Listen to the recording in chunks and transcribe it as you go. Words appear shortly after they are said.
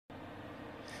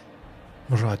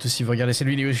Bonjour à tous, si vous regardez cette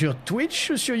vidéo sur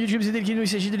Twitch, sur YouTube, c'est Delkino, il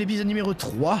s'agit de l'épisode numéro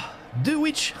 3 de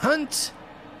Witch Hunt.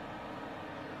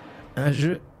 Un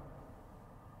jeu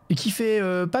qui fait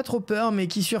pas trop peur, mais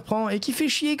qui surprend et qui fait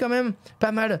chier quand même,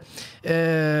 pas mal.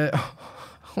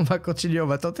 On va continuer, on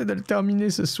va tenter de le terminer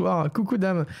ce soir. Coucou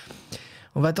dame.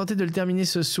 On va tenter de le terminer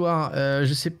ce soir.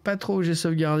 Je sais pas trop où j'ai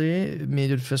sauvegardé, mais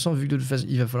de toute façon, vu que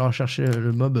il va falloir chercher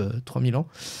le mob 3000 ans.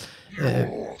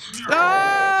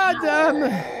 Ah, dame!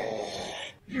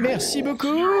 Merci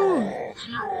beaucoup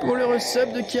pour le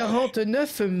resub de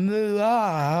 49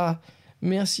 mois.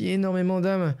 Merci énormément,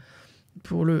 dame,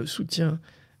 pour le soutien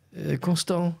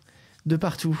constant de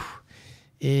partout.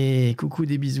 Et coucou,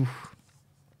 des bisous.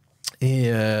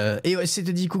 Et ouais, c'est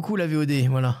te dit coucou la VOD,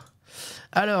 voilà.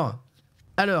 Alors.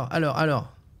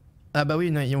 Ah bah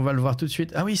oui, non, on va le voir tout de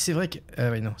suite. Ah oui, c'est vrai que...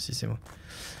 Ah oui, non, si c'est bon.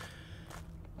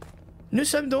 Nous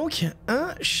sommes donc un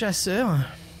chasseur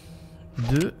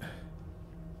de...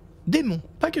 démons,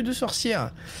 pas que de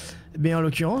sorcières. Mais en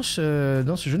l'occurrence,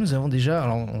 dans ce jeu, nous avons déjà...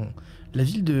 Alors,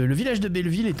 le village de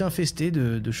Belleville est infesté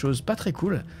de choses pas très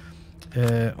cool.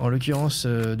 En l'occurrence,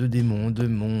 de démons, de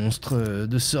monstres,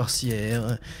 de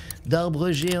sorcières,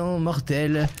 d'arbres géants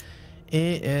mortels.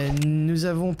 Et nous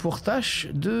avons pour tâche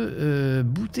de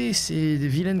bouter ces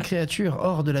vilaines créatures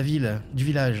hors de la ville, du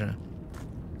village.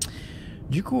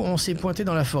 Du coup, on s'est pointé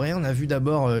dans la forêt, on a vu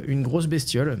d'abord une grosse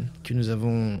bestiole que nous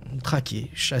avons traquée,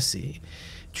 chassée,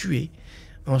 tuée.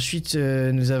 Ensuite,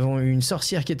 nous avons eu une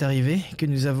sorcière qui est arrivée, que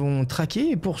nous avons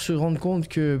traquée pour nous rendre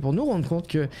compte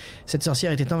que cette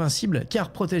sorcière était invincible,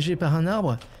 car protégée par un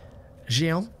arbre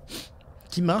géant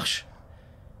qui marche,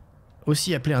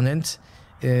 aussi appelé un ent.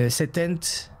 Cet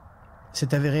ent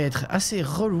s'est avéré être assez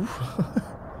relou,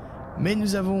 mais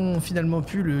nous avons finalement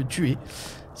pu le tuer.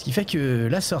 Ce qui fait que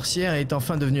la sorcière est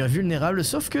enfin devenue vulnérable,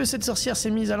 sauf que cette sorcière s'est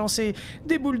mise à lancer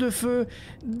des boules de feu,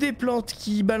 des plantes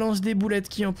qui balancent des boulettes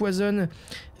qui empoisonnent.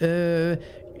 Elle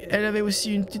avait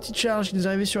aussi une petite charge qui nous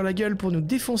arrivait sur la gueule pour nous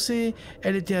défoncer.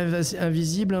 Elle était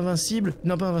invisible, invincible,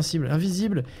 non pas invincible,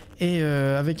 invisible, et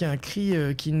avec un cri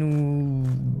qui nous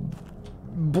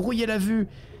brouillait la vue.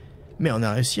 Mais on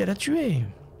a réussi à la tuer.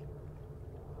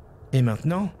 Et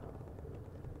maintenant,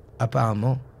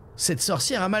 apparemment... cette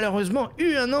sorcière a malheureusement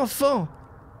eu un enfant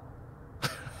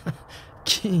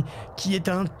qui est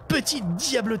un petit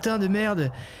diablotin de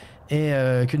merde et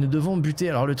que nous devons buter.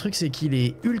 Alors le truc c'est qu'il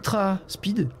est ultra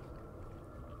speed.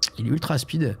 Il est ultra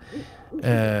speed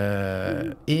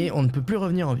et on ne peut plus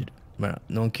revenir en ville. Voilà.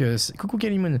 Donc coucou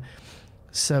Kalimoun.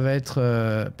 Ça va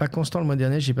être pas constant le mois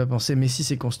dernier, j'ai pas pensé, mais si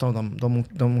c'est constant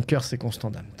dans mon cœur, c'est constant,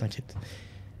 dame, t'inquiète.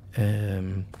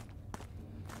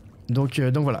 Donc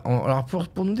voilà. Alors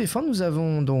pour nous défendre, nous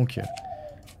avons donc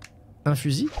un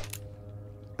fusil,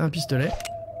 un pistolet,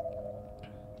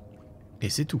 et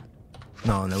c'est tout.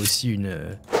 Non, on a aussi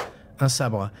un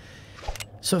sabre.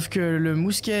 Sauf que le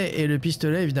mousquet et le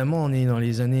pistolet, évidemment, on est dans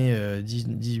les années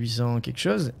 1800 quelque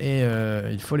chose, et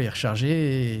il faut les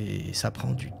recharger, et ça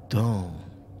prend du temps.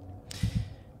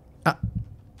 Ah,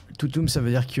 toutoum, ça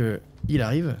veut dire que il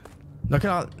arrive. Donc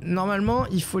alors, normalement,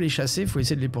 il faut les chasser, il faut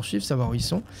essayer de les poursuivre, savoir où ils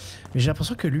sont. Mais j'ai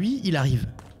l'impression que lui, il arrive.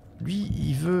 Lui,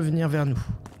 il veut venir vers nous.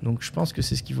 Donc je pense que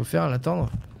c'est ce qu'il faut faire, l'attendre.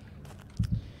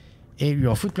 Et lui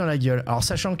en foutre plein la gueule. Alors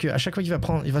sachant qu'à chaque fois qu'il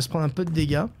va se prendre un peu de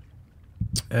dégâts,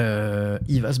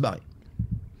 il va se barrer.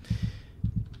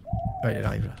 Ouais, il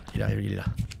arrive là. Il est là.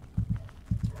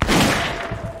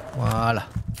 Voilà.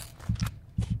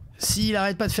 S'il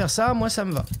arrête pas de faire ça, moi ça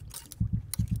me va.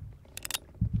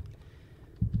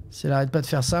 S'il arrête pas de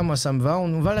faire ça, moi ça me va.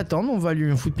 On va l'attendre, on va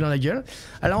lui foutre plein la gueule.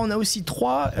 Alors on a aussi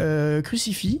 3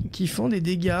 crucifix qui font des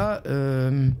dégâts...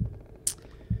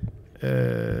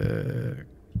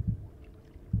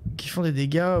 qui font des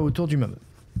dégâts autour du mob.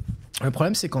 Le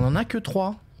problème c'est qu'on en a que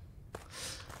 3.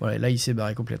 Voilà, là il s'est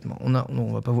barré complètement.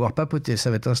 On va pas pouvoir papoter,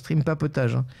 ça va être un stream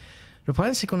papotage. Hein. Le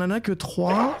problème c'est qu'on en a que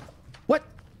 3. What?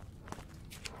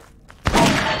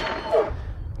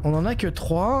 On en a que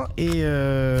 3 et...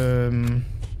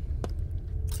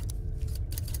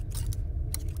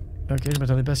 Ok, je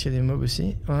m'attendais pas à ce qu'il y ait des mobs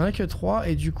aussi. On en a que 3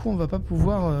 et du coup on va pas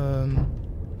pouvoir...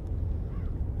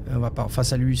 on va pas... Enfin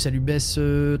ça lui baisse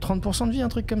 30% de vie, un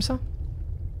truc comme ça.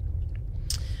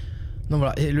 Donc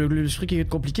voilà, et le truc qui est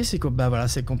compliqué c'est qu'on voilà,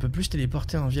 c'est qu'on peut plus se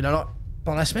téléporter en ville. Alors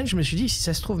pendant la semaine je me suis dit si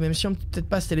ça se trouve, même si on peut peut-être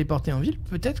pas se téléporter en ville,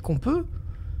 peut-être qu'on peut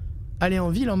aller en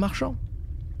ville en marchant.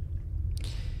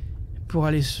 Pour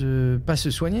aller pas se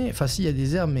soigner, enfin si il y a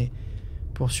des herbes mais...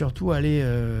 pour surtout aller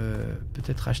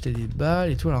peut-être acheter des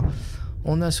balles et tout. Alors,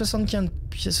 on a 64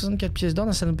 pièces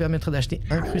d'or, ça nous permettrait d'acheter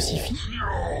un crucifix.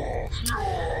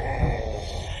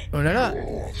 Oh là là,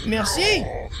 merci.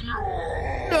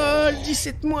 LOL.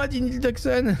 17 mois, dit Neil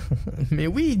Doxon. Mais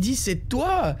oui, 17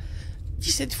 toi.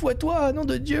 17 fois toi, nom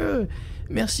de Dieu.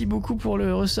 Merci beaucoup pour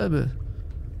le resub,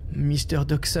 Mr.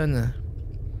 Doxon.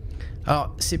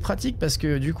 Alors, c'est pratique parce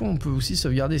que du coup, on peut aussi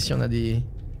sauvegarder si on a des...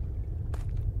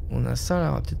 On a ça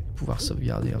là, on va peut-être pouvoir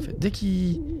sauvegarder en fait. Dès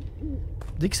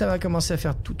que ça va commencer à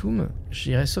faire toutoum,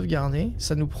 j'irai sauvegarder.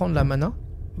 Ça nous prend de la mana.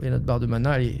 Vous voyez notre barre de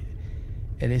mana,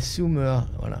 elle est sous me...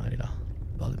 Voilà, elle est là.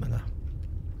 Barre de mana.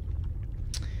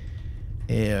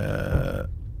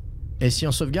 Et si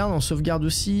on sauvegarde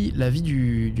aussi la vie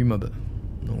du mob.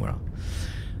 Donc voilà.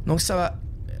 Donc ça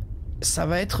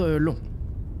va être long.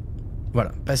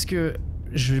 Voilà, parce que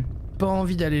j'ai pas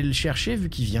envie d'aller le chercher vu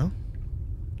qu'il vient.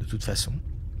 De toute façon.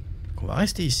 Donc on va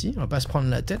rester ici, on va pas se prendre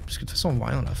la tête, parce que de toute façon on voit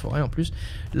rien dans la forêt en plus.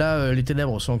 Là, les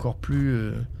ténèbres sont encore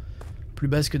plus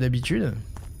basses que d'habitude.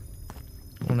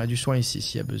 On a du soin ici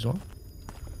s'il y a besoin.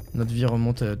 Notre vie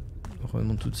remonte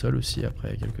toute seule aussi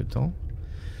après quelques temps.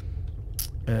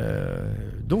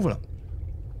 Donc voilà.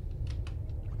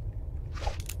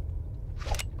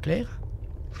 Clair?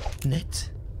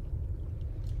 Net?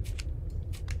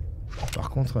 Par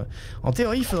contre, en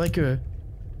théorie, il faudrait que...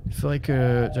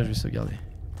 Tiens, je vais sauvegarder.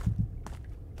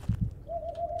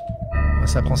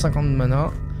 Ça prend 50 de mana.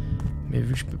 Mais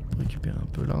vu que je peux récupérer un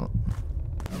peu là...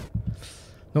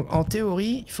 Donc en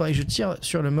théorie, il faudrait que je tire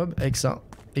sur le mob avec ça.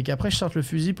 Et qu'après je sorte le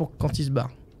fusil pour quand il se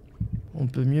barre. On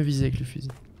peut mieux viser avec le fusil.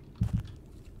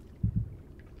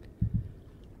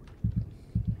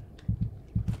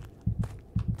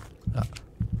 Là.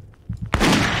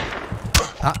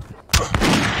 Ah.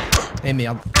 Eh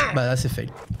merde. Bah là c'est fail.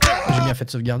 J'ai bien fait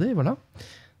de sauvegarder, voilà.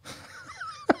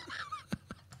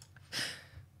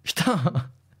 Putain.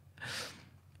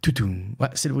 Toutoum. Ouais,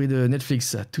 c'est le bruit de Netflix,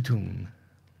 ça. Toutoum.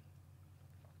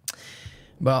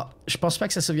 Bah, je pense pas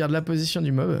que ça sauvegarde la position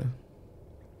du mob.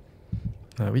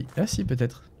 Ah oui, ah si,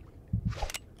 peut-être.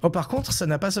 Oh, par contre, ça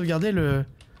n'a pas sauvegardé le...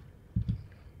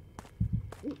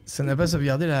 Ça n'a pas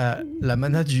sauvegardé la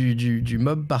mana du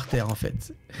mob par terre, en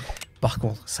fait. Par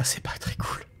contre, ça, c'est pas très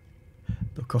cool.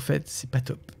 Donc, en fait, c'est pas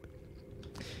top.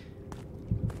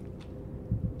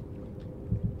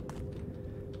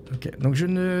 Ok, donc je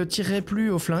ne tirerai plus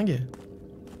au flingue.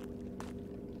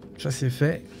 Ça, c'est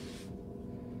fait.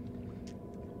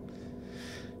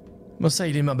 Bon, ça,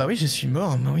 il est mort. Bah oui, je suis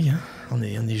mort. Bah oui, hein. On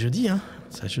est jeudi, hein.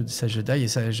 Ça, je die et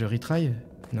ça, je retry.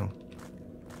 Non.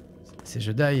 C'est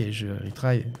je die et je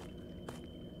retry.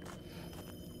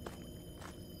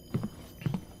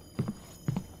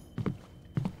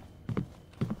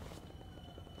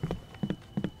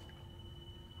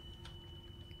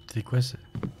 C'est quoi, ça?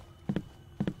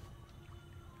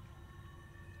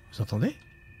 Vous entendez?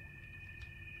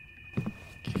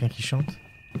 Quelqu'un qui chante?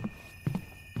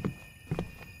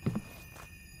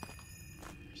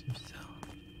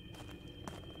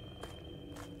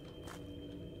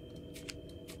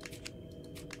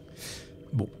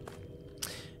 Bon.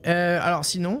 Alors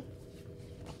sinon,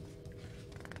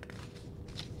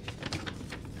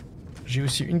 j'ai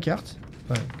aussi une carte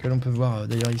que l'on peut voir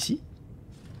d'ailleurs ici,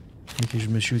 et que je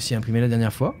me suis aussi imprimé la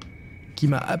dernière fois, qui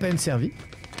m'a à peine servi.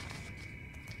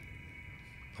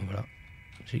 Donc voilà,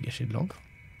 j'ai gâché de l'encre.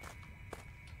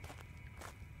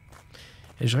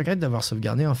 Et je regrette d'avoir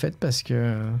sauvegardé en fait parce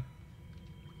que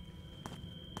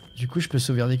du coup je peux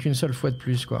sauvegarder qu'une seule fois de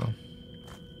plus quoi.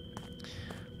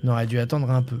 On aurait dû attendre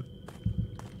un peu.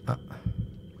 Ah.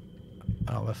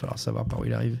 Alors va falloir savoir par où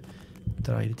il arrive.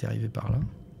 Tout à l'heure il était arrivé par là.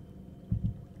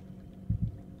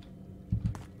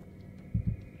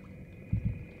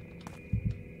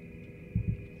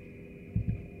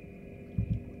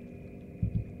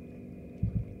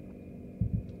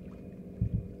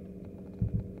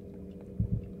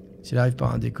 S'il arrive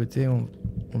par un des côtés, on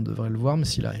devrait le voir, mais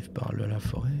s'il arrive par la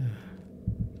forêt...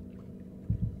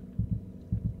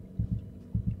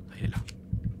 Il est là.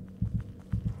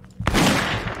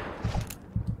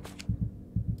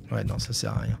 Ouais, non, ça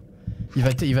sert à rien.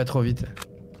 Il va trop vite.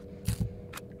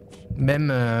 Même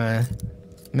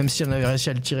si on avait réussi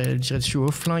à le tirer dessus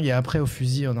au flingue et après au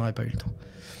fusil, on n'aurait pas eu le temps.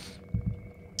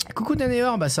 Coucou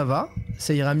Danéor, bah ça va.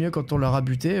 Ça ira mieux quand on l'aura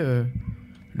buté,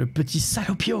 le petit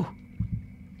salopio.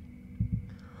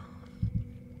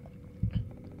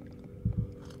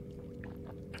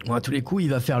 Bon, à tous les coups, il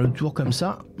va faire le tour comme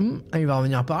ça. Il va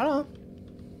revenir par là.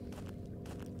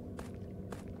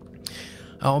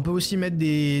 Alors, on peut aussi mettre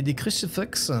des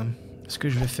crucifix. Ce que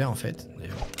je vais faire, en fait.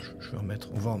 D'ailleurs, je vais en mettre.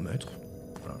 On va en mettre.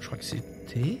 Voilà, je crois que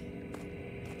c'était...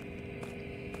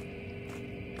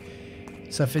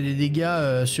 Ça fait des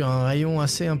dégâts sur un rayon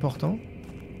assez important.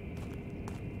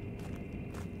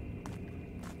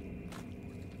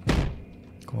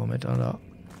 On va en mettre un là.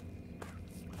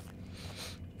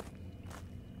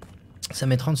 Ça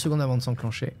met 30 secondes avant de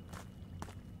s'enclencher.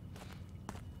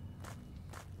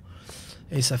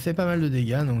 Et ça fait pas mal de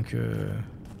dégâts, donc...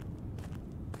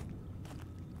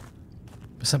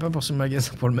 Sympa pour ce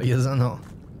magasin, pour le magasin, non.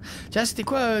 Tiens, c'était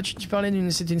quoi tu parlais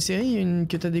d'une... C'était une série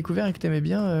que t'as découvert et que t'aimais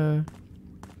bien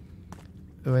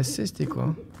ESC, c'était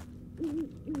quoi? On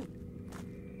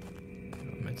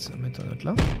va mettre un autre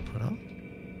là, voilà.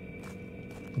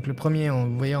 Donc le premier,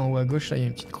 vous voyez en haut à gauche, là, il y a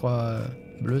une petite croix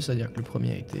bleue, c'est-à-dire que le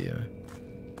premier a été...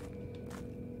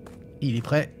 Il est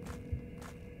prêt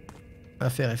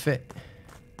à faire effet.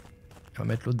 On va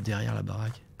mettre l'autre derrière la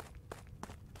baraque.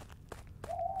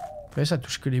 Là, ça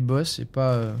touche que les boss et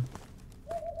pas...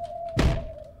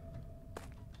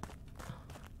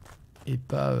 Et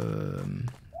pas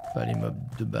les mobs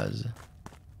de base.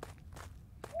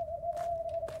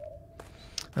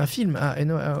 Un film. Ah,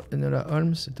 Enola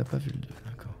Holmes, t'as pas vu le 2,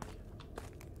 d'accord.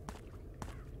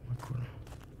 Cool.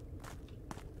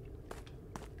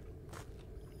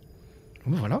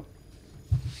 Bon, voilà.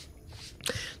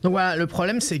 Donc voilà, le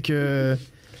problème c'est que...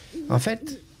 En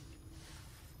fait...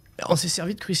 On s'est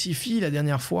servi de crucifix la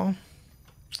dernière fois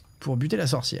pour buter la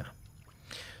sorcière.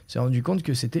 On s'est rendu compte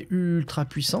que c'était ultra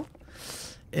puissant.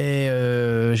 Et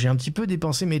j'ai un petit peu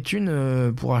dépensé mes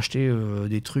thunes pour acheter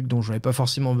des trucs dont je n'avais pas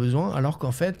forcément besoin. Alors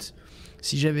qu'en fait,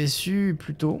 si j'avais su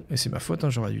plus tôt, et c'est ma faute, hein,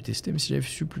 j'aurais dû tester, mais si j'avais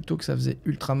su plus tôt que ça faisait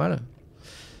ultra mal,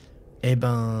 eh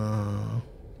ben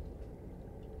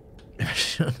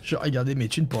j'aurais gardé mes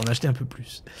thunes pour en acheter un peu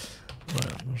plus.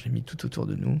 Voilà, j'ai mis tout autour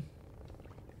de nous.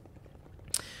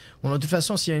 Bon, de toute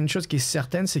façon, s'il y a une chose qui est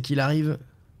certaine, c'est qu'il arrive...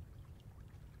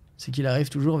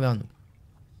 toujours vers nous.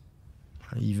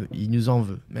 Il nous en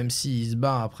veut. Même s'il se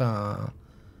barre après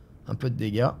un peu de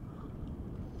dégâts.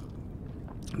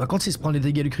 Bah, quand il se prend les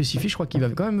dégâts du crucifix, je crois qu'il va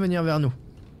quand même venir vers nous.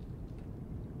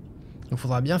 Donc il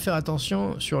faudra bien faire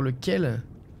attention sur lequel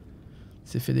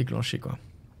c'est fait déclencher, quoi.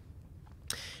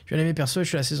 Je viens d'aimer perso, je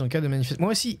suis à la saison 4 de Manifest.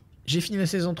 Moi aussi, j'ai fini la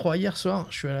saison 3 hier soir,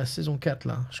 je suis à la saison 4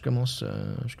 là. Je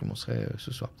commencerai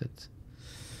ce soir peut-être.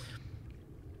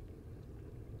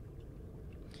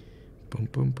 Pom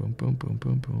pom pom pom pom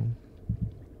pom pom.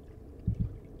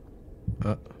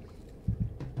 Ah.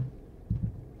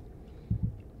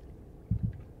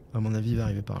 À mon avis, il va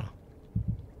arriver par là.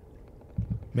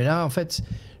 Mais là, en fait,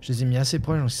 je les ai mis assez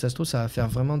proches, donc si ça se trouve, ça va faire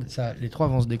vraiment... les trois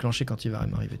vont se déclencher quand il va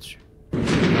m'arriver dessus. Il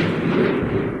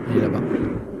est là-bas.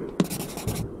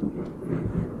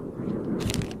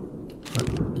 Ouais,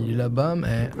 il est là-bas,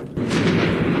 mais...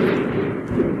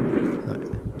 Ouais.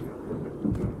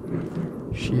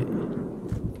 Chier.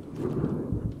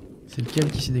 C'est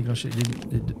lequel qui s'est déclenché?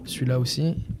 Les deux. Celui-là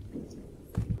aussi.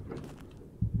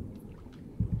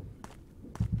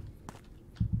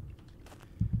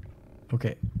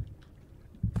 Ok.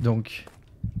 Donc,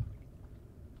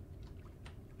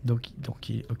 ok,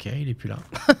 il est plus là.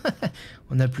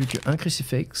 On n'a plus qu'un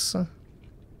crucifix.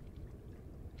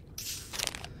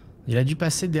 Il a dû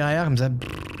passer derrière, comme ça.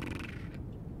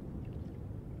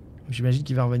 J'imagine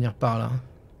qu'il va revenir par là.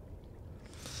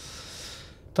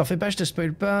 T'en fais pas, je te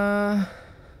spoil pas.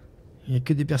 Il y a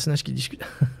que des personnages qui discutent.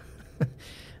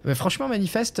 Mais franchement,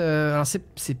 Manifest, alors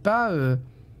c'est pas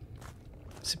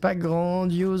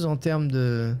grandiose en termes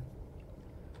de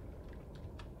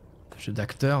jeu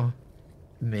d'acteur,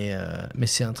 mais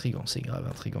c'est intriguant, c'est grave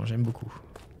intriguant, j'aime beaucoup.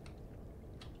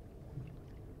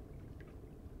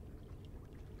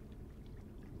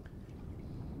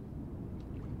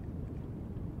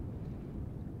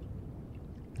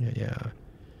 Il y a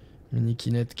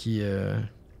Minikinette qui me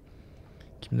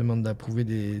demande d'approuver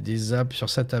des apps sur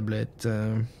sa tablette.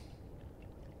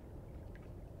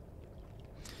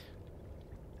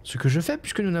 Ce que je fais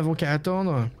puisque nous n'avons qu'à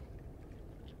attendre.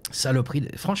 Saloperie.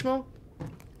 Franchement,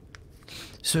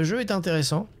 ce jeu est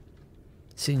intéressant.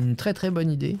 C'est une très très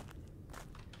bonne idée.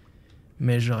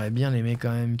 Mais j'aurais bien aimé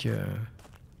quand même que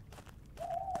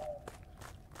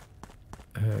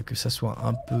ça soit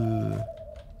un peu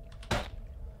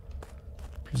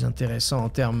plus intéressant en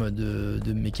termes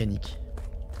de mécanique.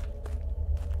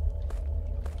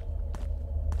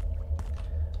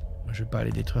 Je vais pas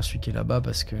aller détruire celui qui est là-bas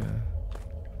parce que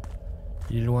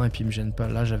il est loin et puis il me gêne pas.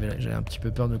 Là j'avais un petit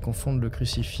peu peur de confondre le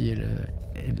crucifix et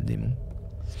le démon.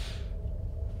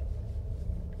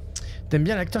 T'aimes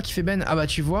bien l'acteur qui fait Ben? Ah bah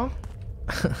tu vois,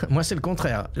 moi c'est le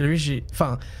contraire. Lui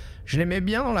je l'aimais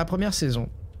bien dans la première saison,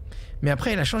 mais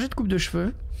après il a changé de coupe de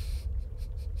cheveux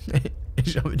et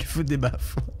j'ai envie de lui foutre des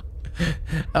baffes.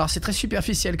 Alors c'est très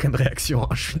superficiel comme réaction,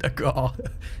 hein, je suis d'accord,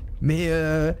 mais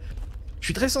je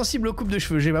suis très sensible aux coupes de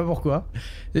cheveux, je sais pas pourquoi.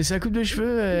 Et sa coupe de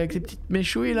cheveux avec les petites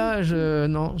méchouilles là,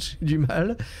 non, j'ai du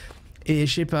mal. Et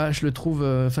je sais pas, je le trouve...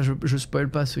 Enfin, je spoil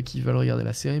pas ceux qui veulent regarder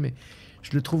la série, mais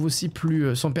Je le trouve aussi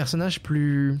plus... son personnage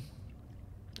plus...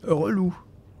 relou.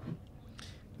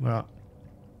 Voilà.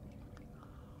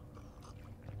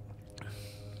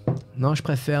 Non, je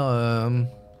préfère...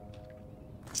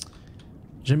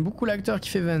 J'aime beaucoup l'acteur qui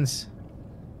fait Vance.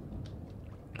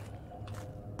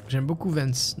 J'aime beaucoup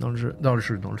Vance dans le jeu.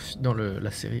 Dans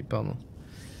la série, pardon.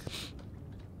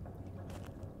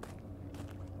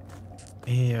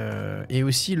 Et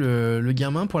aussi le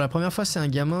gamin, pour la première fois c'est un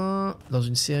gamin dans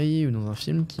une série ou dans un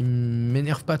film qui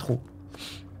m'énerve pas trop.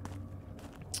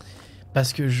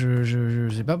 Parce que je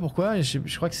sais pas pourquoi, et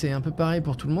je crois que c'est un peu pareil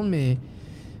pour tout le monde, mais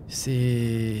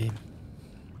c'est...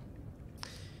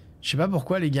 Je sais pas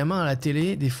pourquoi les gamins à la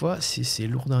télé, des fois, c'est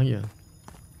lourdingue.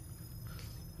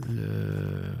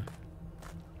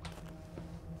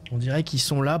 On dirait qu'ils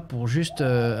sont là pour juste,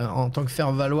 en tant que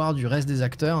faire valoir du reste des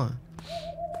acteurs.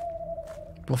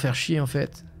 Pour faire chier en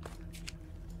fait.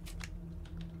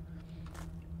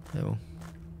 Mais bon.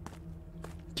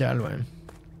 Cal, ouais.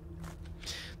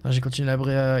 J'ai continué la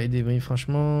Bréa et Débris,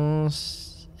 franchement.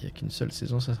 Il n'y a qu'une seule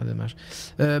saison, ça serait dommage.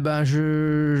 Bah,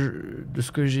 de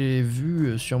ce que j'ai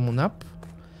vu sur mon app,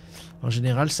 en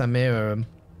général, ça met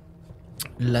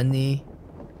l'année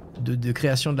de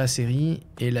création de la série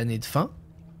et l'année de fin.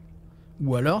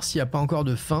 Ou alors, s'il n'y a pas encore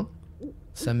de fin,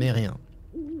 ça met rien.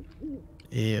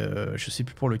 Et je sais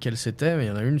plus pour lequel c'était, mais il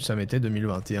y en a une, ça mettait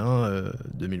 2021,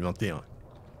 2021.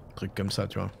 Truc comme ça,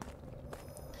 tu vois.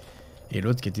 Et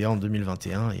l'autre qui était en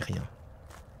 2021 et rien.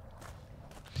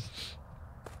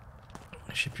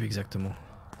 Je sais plus exactement.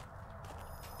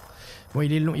 Bon,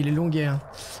 il est longuet.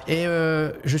 Et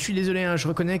je suis désolé, hein, je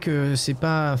reconnais que c'est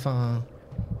pas... Enfin...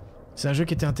 C'est un jeu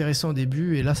qui était intéressant au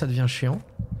début, et là, ça devient chiant.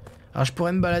 Alors, je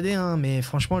pourrais me balader, hein, mais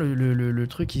franchement, le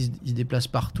truc, il se déplace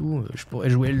partout. Je pourrais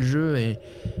jouer le jeu et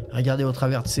regarder au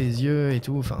travers de ses yeux et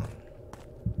tout, enfin...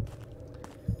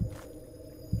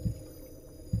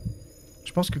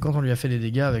 Je pense que quand on lui a fait des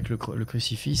dégâts avec le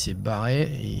crucifix, il s'est barré,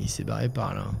 et il s'est barré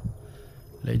par là.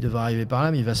 Là, il devrait arriver par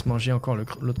là, mais il va se manger encore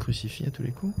l'autre crucifix à tous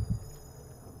les coups.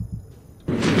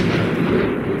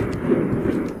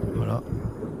 Voilà.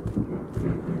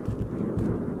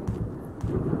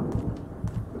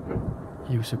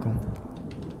 Il est où ce con?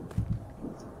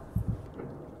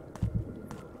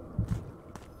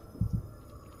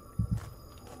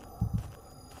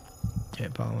 Ok,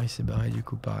 apparemment il s'est barré du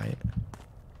coup, pareil.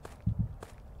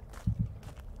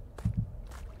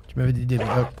 Tu m'avais dit des...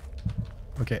 Oh.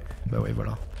 Ok, bah ouais,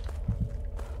 voilà.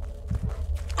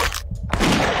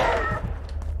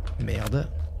 Merde.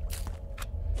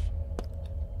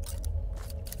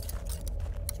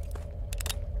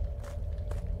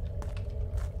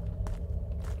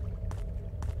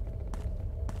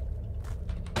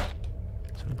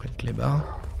 Ça nous prête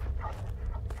clébard.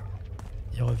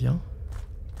 Il revient.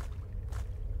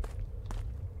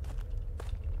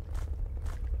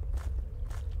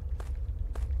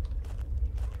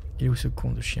 Il est où ce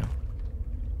con de chien?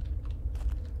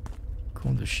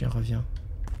 Con de chien revient.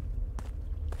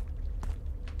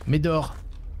 Médor.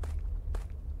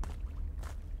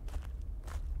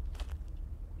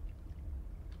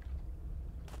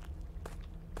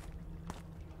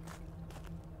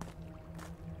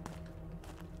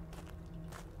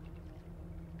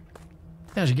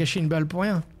 Putain, j'ai gâché une balle pour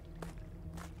rien.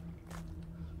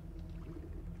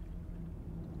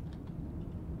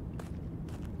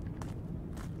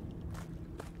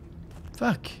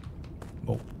 Fuck.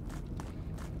 Bon.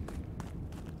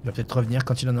 Il va peut-être revenir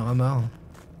quand il en aura marre.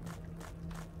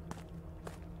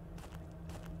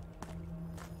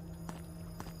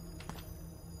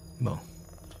 Bon.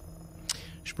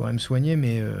 Je pourrais me soigner,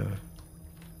 mais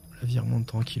la vie remonte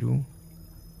tranquillou.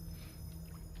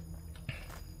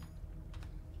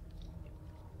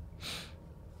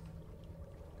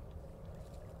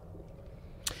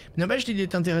 Mais n'empêche, l'idée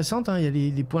est intéressante, hein. Il y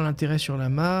a des points d'intérêt sur la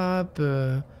map.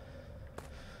 On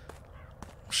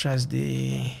chasse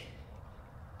des...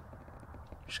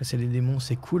 Chasser les démons,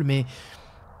 c'est cool, mais...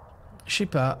 Je sais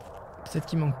pas. Peut-être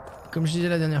qu'il manque... Comme je disais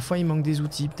la dernière fois, il manque des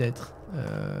outils, peut-être.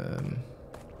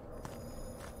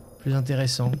 Plus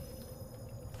intéressant.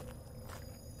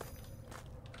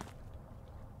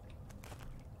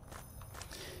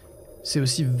 C'est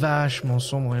aussi vachement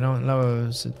sombre. Et là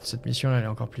cette mission-là, elle est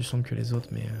encore plus sombre que les autres,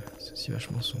 mais c'est aussi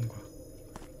vachement sombre, quoi.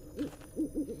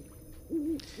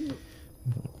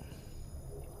 Bon.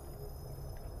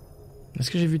 Est-ce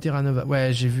que j'ai vu Terra Nova?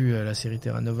 Ouais, j'ai vu la série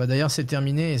Terra Nova. D'ailleurs, c'est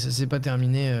terminé et ça s'est pas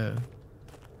terminé...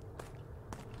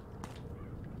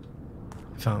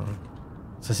 Enfin...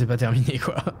 Ça s'est pas terminé,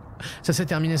 quoi. Ça s'est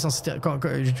terminé sans... Quand,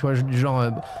 tu vois, du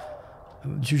genre...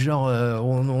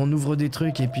 on ouvre des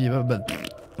trucs et puis... bah,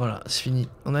 voilà, c'est fini.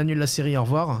 On annule la série, au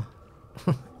revoir.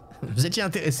 Vous étiez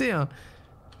intéressé, hein?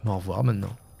 Bon, au revoir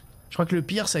maintenant. Je crois que le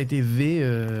pire, ça a été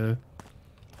V,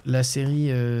 la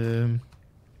série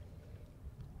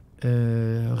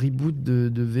reboot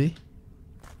de V.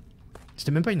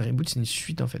 C'était même pas une reboot, c'est une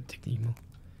suite en fait, techniquement.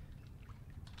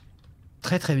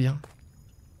 Très très bien.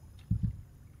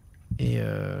 Et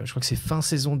je crois que c'est fin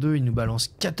saison 2, il nous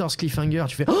balance 14 cliffhangers.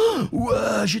 Tu fais oh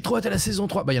ouah, j'ai trop hâte à la saison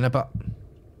 3. Bah, y en a pas.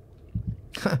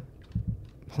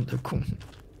 Bande de cons.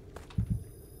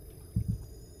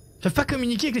 Ils peuvent pas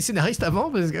communiquer avec les scénaristes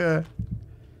avant parce que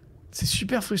c'est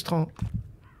super frustrant.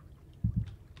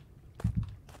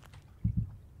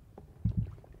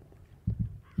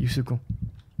 Il est où ce con?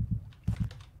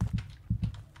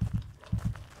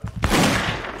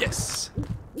 Yes.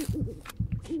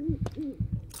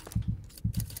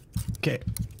 Ok.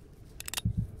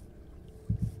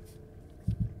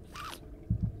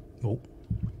 Bon.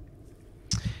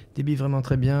 Débris vraiment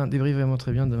très bien,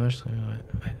 dommage.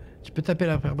 Ouais. Tu peux taper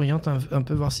la paire brillante un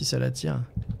peu voir si ça l'attire.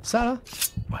 Ça là?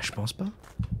 Ouais, je pense pas.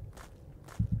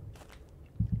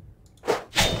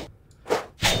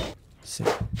 C'est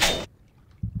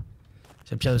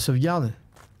la pierre de sauvegarde.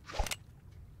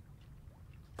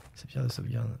 C'est la pierre de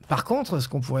sauvegarde. Par contre, ce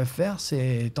qu'on pourrait faire,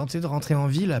 c'est tenter de rentrer en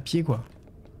ville à pied, quoi.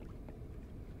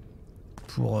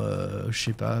 Pour, je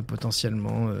sais pas,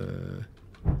 potentiellement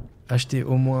acheter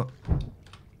au moins...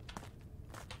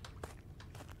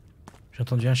 J'ai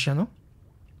entendu un chien, non?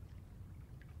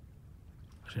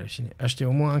 J'ai halluciné. Acheter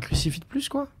au moins un crucifix de plus,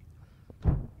 quoi.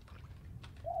 On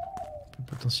peut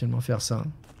potentiellement faire ça.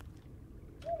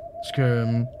 Parce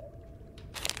que...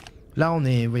 là, on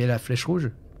est... Vous voyez la flèche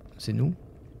rouge? C'est nous.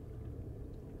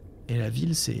 Et la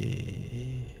ville, c'est...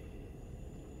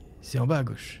 c'est en bas à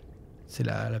gauche. C'est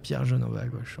la pierre jaune en bas à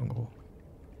gauche, en gros.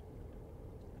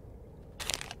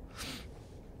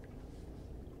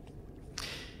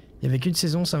 Il y avait qu'une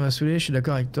saison, ça m'a saoulé, je suis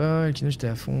d'accord avec toi. Le kino, j'étais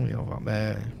à fond, et au revoir.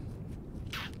 Bah...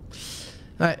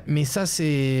 ouais, mais ça,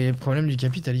 c'est le problème du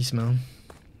capitalisme. Hein.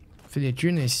 On fait des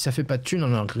thunes, et si ça fait pas de thunes, on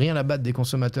n'a rien à battre des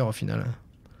consommateurs au final.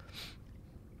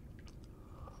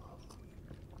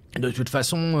 De toute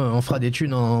façon, on fera des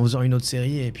thunes en faisant une autre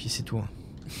série, et puis c'est tout.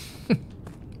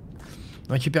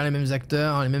 On récupère les mêmes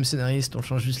acteurs, les mêmes scénaristes, on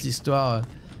change juste l'histoire.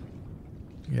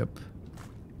 Et hop.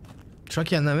 Je crois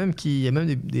qu'il y en a même qui... il y a même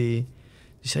des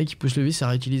séries qui poussent le vice à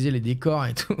réutiliser les décors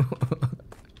et tout.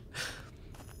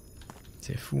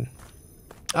 C'est fou.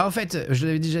 Ah, en fait, je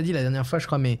l'avais déjà dit la dernière fois, je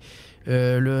crois, mais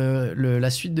la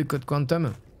suite de Code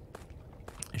Quantum,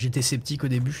 j'étais sceptique au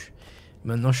début.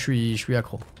 Maintenant, je suis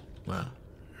accro. Voilà.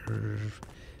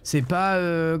 C'est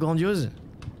pas grandiose.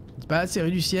 C'est pas la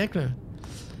série du siècle.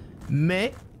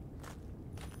 Mais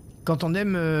quand on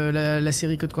aime la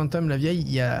série Code Quantum, la vieille,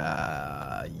 il y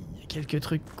a quelques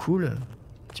trucs cool.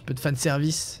 Un petit peu de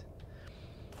fanservice.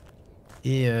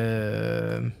 Et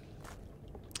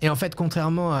en fait,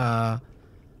 contrairement à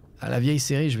la vieille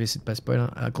série, je vais essayer de pas spoiler,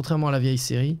 hein, contrairement à la vieille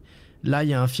série, là, il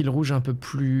y a un fil rouge un peu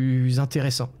plus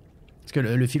intéressant. Parce que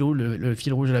le fil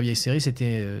rouge de la vieille série,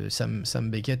 c'était Sam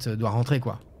Beckett doit rentrer,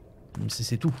 quoi.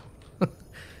 C'est tout.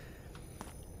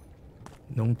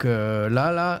 Donc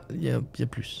là, il y a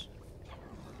plus.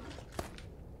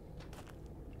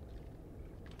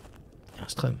 Il y a un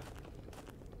strum.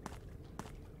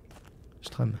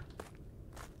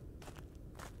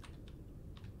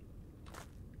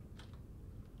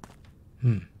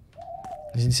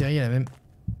 Dans une série à la même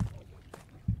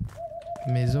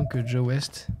maison que Joe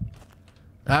West.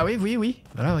 Ah oui.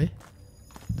 Voilà, oui.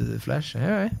 De The Flash,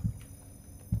 ouais.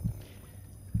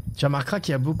 Tu remarqueras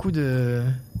qu'il y a beaucoup de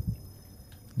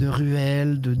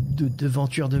ruelles,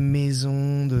 d'aventures de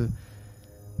maisons, de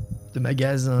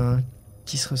magasins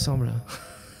qui se ressemblent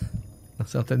dans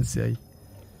certaines séries.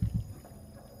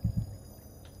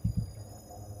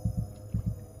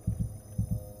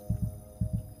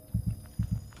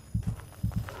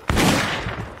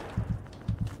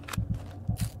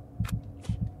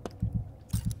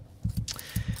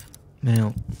 Mais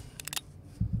non.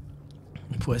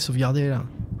 On pourrait sauvegarder là.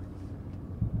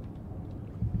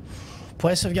 On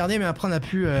pourrait sauvegarder, mais après on a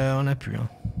plus. Hein.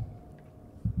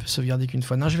 On peut sauvegarder qu'une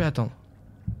fois. Non, je vais attendre.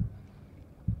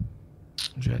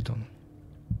 Le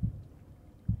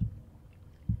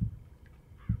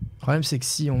problème, c'est que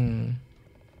si on...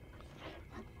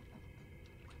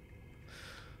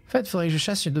 En fait, faudrait que je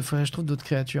chasse, faudrait que je trouve d'autres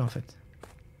créatures, en fait.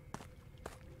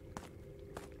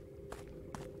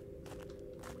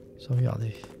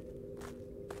 Sauvegarder.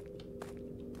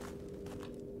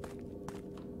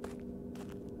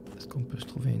 Est-ce qu'on peut se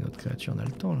trouver une autre créature? On a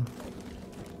le temps, là.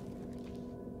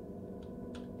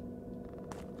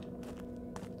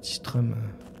 Petit strum.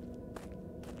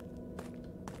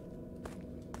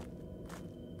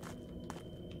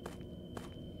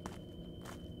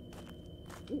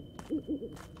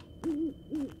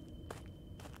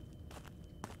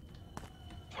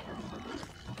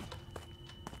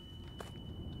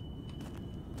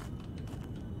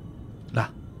 Là.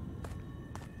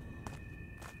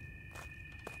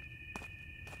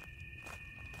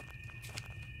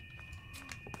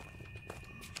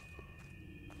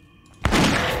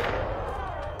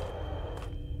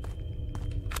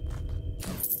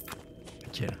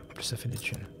 Ok, en plus ça fait des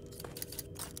thunes.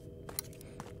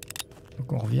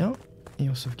 Donc on revient et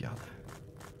on sauvegarde.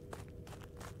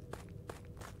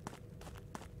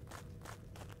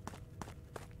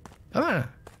 Pas mal.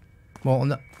 Bon,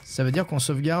 ça veut dire qu'on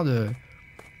sauvegarde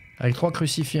avec 3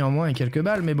 crucifix en moins et quelques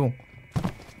balles, mais bon.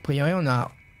 A priori, on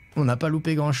n'a pas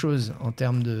loupé grand chose en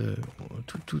termes de...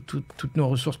 Toutes nos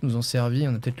ressources nous ont servi.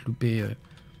 On a peut-être loupé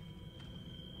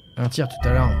un tir tout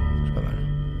à l'heure. C'est pas mal.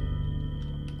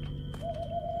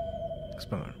 C'est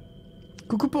pas mal.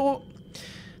 Coucou Poro.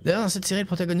 D'ailleurs, dans cette série, le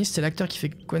protagoniste, c'est l'acteur qui fait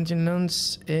Quentin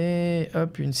Lance. Et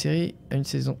hop, une série à une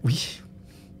saison. Oui.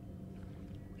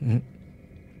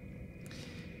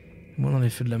 Moi, dans les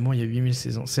Feux de l'amour, il y a 8000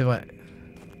 saisons. C'est vrai.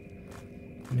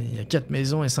 Mais il y a 4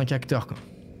 maisons et 5 acteurs, quoi.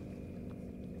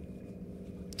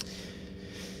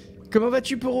 Comment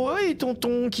vas-tu, Poro? Et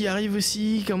tonton qui arrive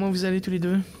aussi. Comment vous allez tous les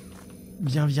deux?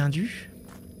 Bienvenue.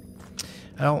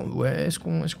 Alors, ouais, est-ce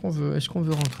qu'on veut rentrer? Est-ce qu'on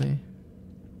veut rentrer?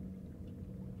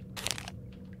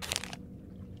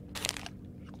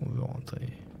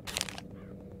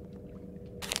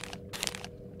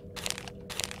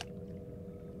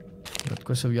 On a de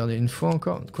quoi sauvegarder une fois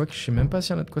encore. Quoique, je sais même pas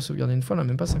si on a de quoi sauvegarder une fois. On a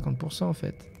même pas 50% en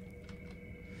fait.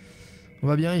 On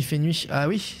va bien, il fait nuit. Ah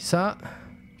oui, ça,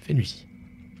 il fait nuit.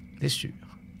 C'est sûr.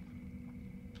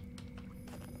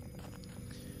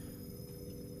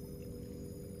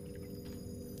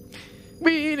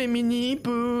 Oui, les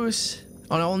mini-pouces.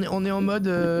 Alors, on est en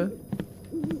mode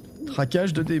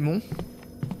traquage de démons.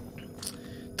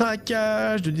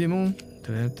 Traquage de démons.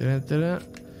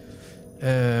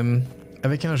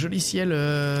 Avec un joli ciel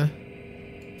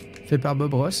fait par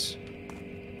Bob Ross.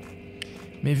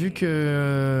 Mais vu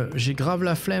que j'ai grave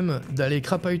la flemme d'aller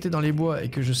crapahuter dans les bois et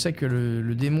que je sais que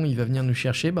le démon il va venir nous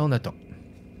chercher, bah on attend.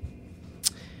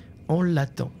 On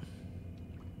l'attend.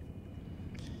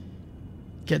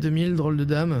 K2000, drôle de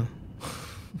dame.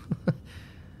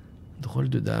 Drôle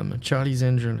de dame. Charlie's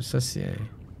Angel, ça c'est...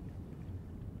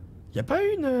 Y a pas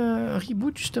eu un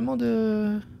reboot justement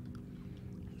de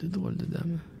drôle de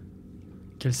dame?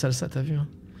 Quelle salsa t'as vu hein?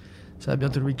 Ça va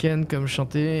bientôt le week-end comme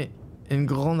chanter une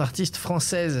grande artiste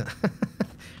française.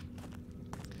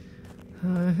 Oh,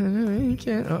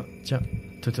 tiens,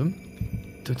 Totem.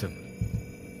 Totem.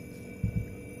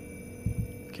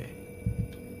 Ok.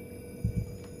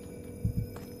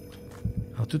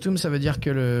 Alors Totem ça veut dire que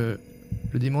le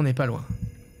démon n'est pas loin.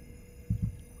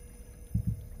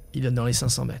 Il est dans les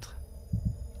 500 mètres.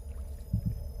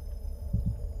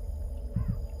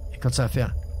 Et quand ça va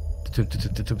faire... ça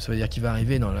veut dire qu'il va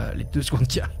arriver dans les 2 secondes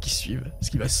qui suivent. Parce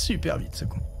qu'il va super vite ce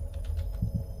con.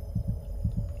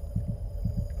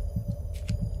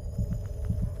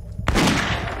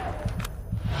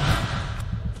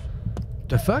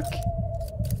 The fuck?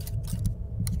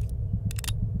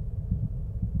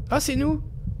 Ah c'est nous?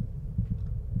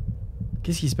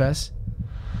 Qu'est-ce qui se passe?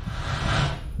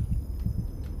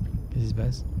 Qu'est-ce qui se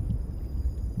passe?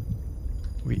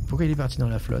 Oui, pourquoi il est parti dans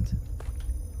la flotte?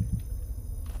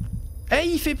 Eh,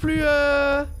 hey, il fait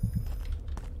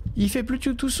plus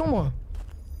tout sombre.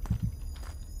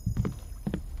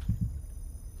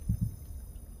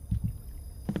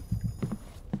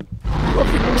 Oh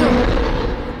putain.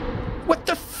 What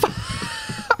the fuck?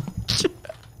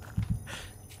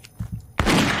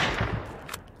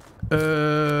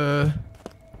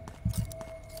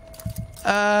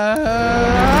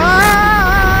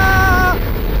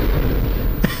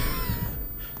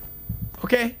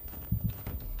 Ok.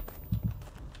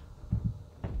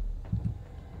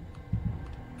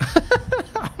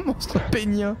 Monstre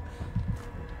peignant.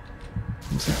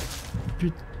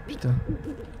 Putain.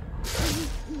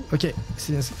 Ok,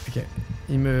 ok.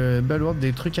 Il me balourde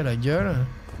des trucs à la gueule.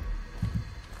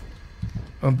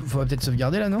 On faudra peut-être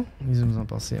sauvegarder là, non? Ils nous en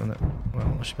pensaient. Ouais,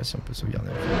 je sais pas si on peut sauvegarder.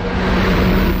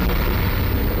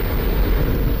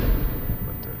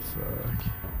 What the fuck?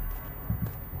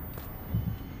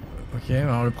 Ok,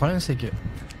 alors le problème c'est que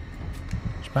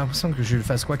j'ai pas l'impression que je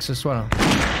fasse quoi que ce soit là.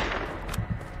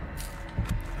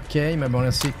 Ok, il m'a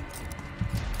balancé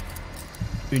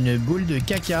une boule de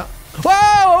caca.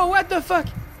 Wow, what the fuck?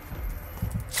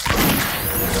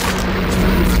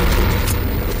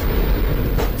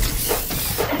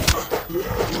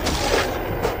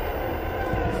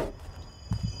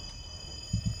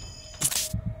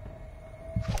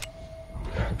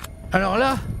 Alors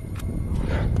là,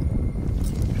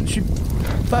 je ne suis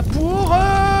pas pour...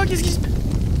 qu'est-ce qui se...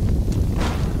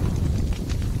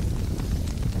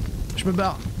 Je me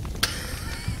barre.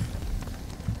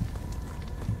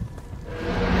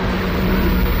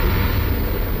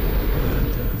 What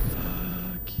the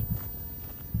fuck?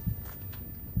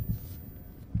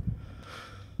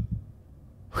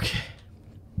 Ok.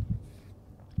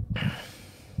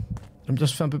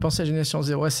 L'ambiance fait un peu penser à Génération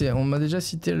Zéro. Ouais, on m'a déjà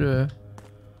cité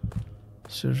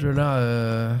ce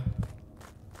jeu-là.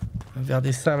 Un ver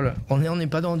des sables. On n'est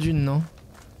pas dans Dune, non?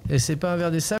 Et c'est pas un ver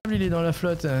des sables, il est dans la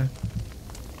flotte.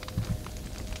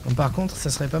 Bon, par contre, ça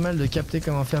serait pas mal de capter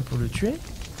comment faire pour le tuer.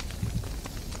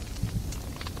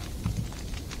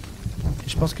 Et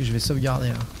je pense que je vais sauvegarder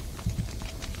là.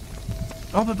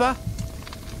 Oh, on peut pas.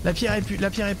 La pierre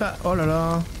est pas... Oh là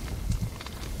là.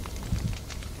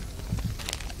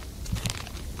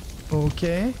 Ok.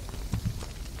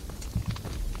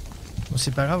 Bon,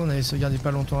 c'est pas grave, on avait sauvegardé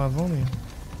pas longtemps avant, mais...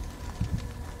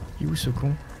 Il est où ce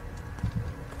con?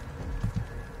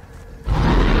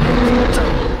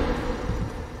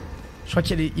 Je crois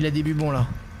qu'il a des bubons là.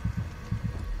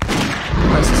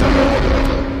 Ouais, c'est ça.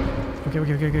 Ok, ok,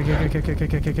 ok, ok, ok, ok, ok,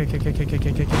 ok, ok, ok, ok, ok, ok,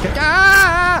 ok, ok,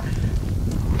 ah!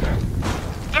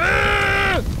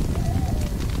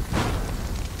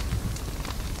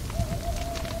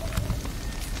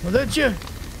 Mon Dieu!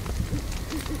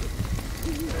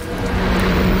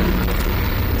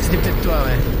 C'était peut-être toi,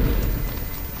 ouais.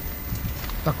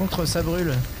 Par contre, ça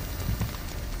brûle.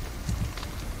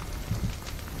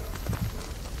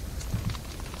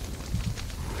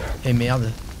 Et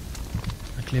merde.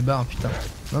 Avec les barres, putain.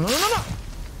 Non, non, non, non, non!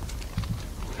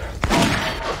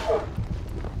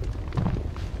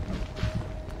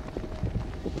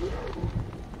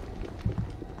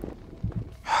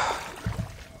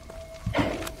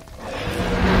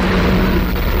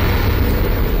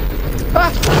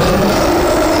 Ah!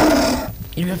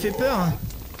 Il lui a fait peur. Hein.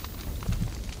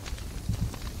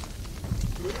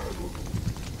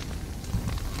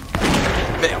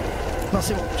 Merde. Non,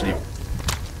 c'est bon, je l'ai eu.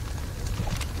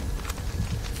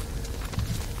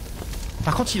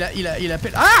 Par contre, il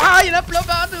appelle... Ah! Il a plein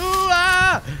partout!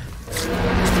 Ah!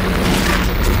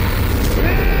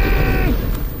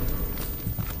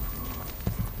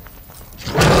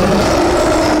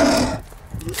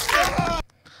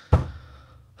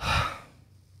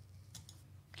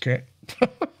 Ok.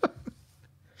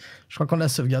 Je crois qu'on l'a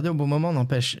sauvegardé au bon moment,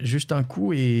 n'empêche. Juste un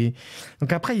coup et...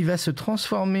 Donc après, il va se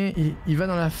transformer. Il va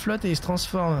dans la flotte et il se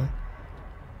transforme.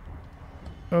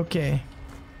 Ok.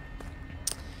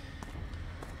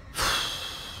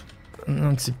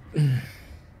 Donc c'est...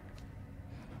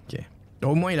 Ok.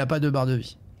 Au moins, il a pas de barre de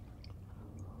vie.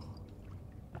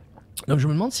 Donc je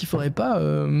me demande s'il faudrait pas...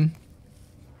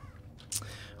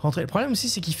 rentrer. Le problème aussi,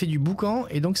 c'est qu'il fait du boucan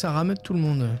et donc ça rameute tout le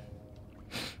monde.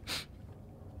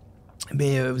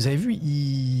 Mais vous avez vu,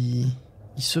 il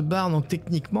se barre, donc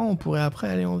techniquement, on pourrait après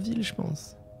aller en ville, je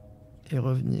pense. Et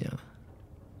revenir.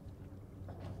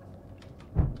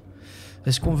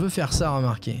 Est-ce qu'on veut faire ça,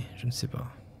 remarquer? Je ne sais pas.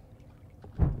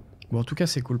 Bon, en tout cas,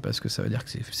 c'est cool parce que ça veut dire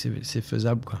que c'est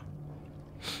faisable, quoi.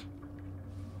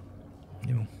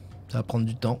 Mais bon, ça va prendre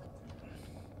du temps.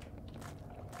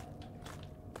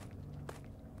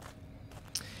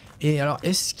 Et alors,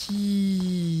 est-ce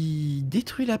qu'il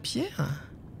détruit la pierre?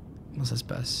 Comment ça se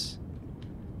passe?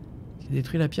 Il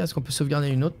détruit la pierre, est-ce qu'on peut sauvegarder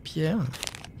une autre pierre?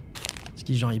 Est-ce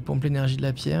qu'il genre il pompe l'énergie de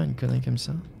la pierre, une connerie comme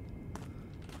ça?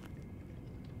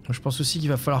 Je pense aussi qu'il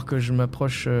va falloir que je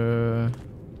m'approche... que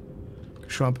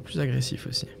je sois un peu plus agressif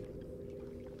aussi.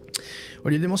 Au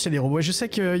lieu des monstres, il y a des robots. Et je sais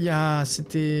qu'il y a...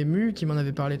 C'était Mu qui m'en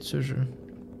avait parlé de ce jeu.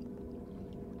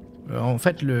 En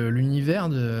fait, l'univers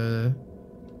de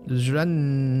ce jeu-là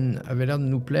avait l'air de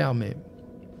nous plaire, mais...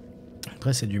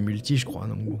 Après, c'est du multi, je crois,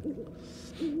 donc bon.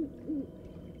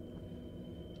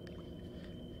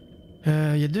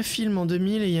 Il y a 2 films en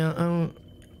 2000 et il y a un...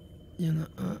 Il y en a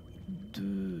un...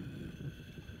 2...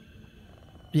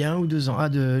 Il y a 1 ou 2 ans. Ah,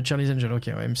 de Charlie's Angel, ok,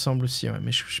 ouais, il me semble aussi, ouais.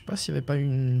 Mais je sais pas s'il y avait pas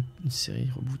une série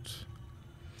reboot.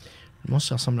 Le monstre,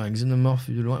 ça ressemble à un xénomorphe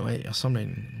vu de loin. Ouais, il ressemble à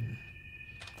une...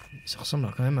 Ça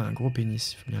ressemble quand même à un gros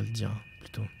pénis, faut bien le dire,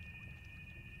 plutôt.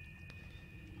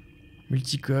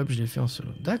 Multicoop, je l'ai fait en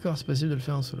solo. D'accord, c'est possible de le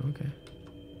faire en solo, ok.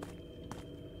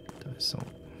 Intéressant.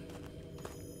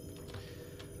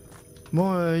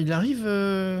 Bon, il arrive...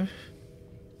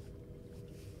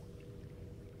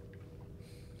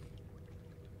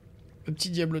 Le petit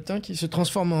diablotin qui se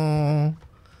transforme en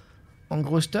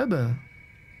gros tub.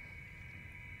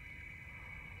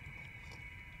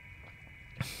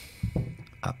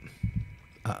 Ah.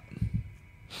 Ah.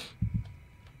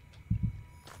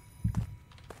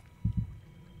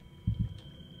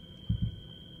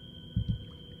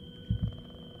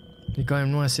 Il est quand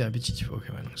même loin, assez répétitif. Ok,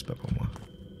 ouais, non, c'est pas pour moi.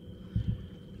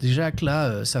 Déjà que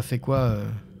là, ça fait quoi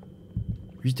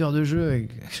 8 heures de jeu et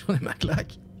j'en ai ma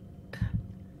claque.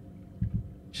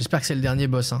 J'espère que c'est le dernier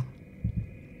boss, hein.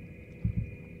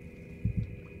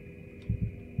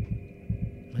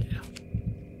 Il est là.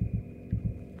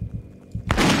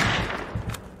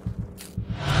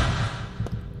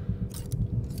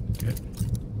 Ok.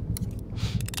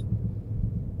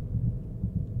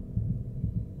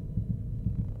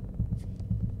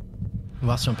 On va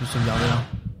voir si on peut sauvegarder là.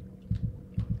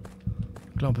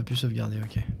 Donc là on peut plus sauvegarder,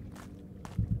 ok.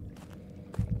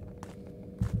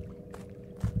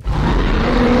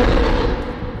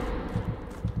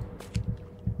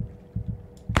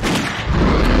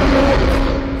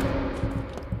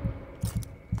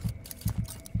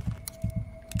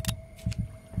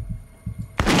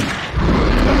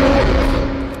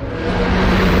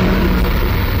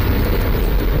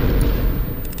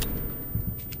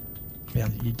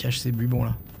 Merde, il cache ses bubons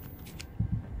là.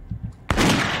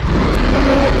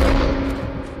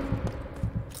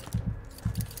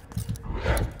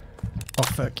 Oh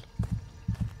fuck.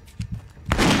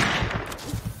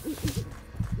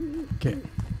 Ok.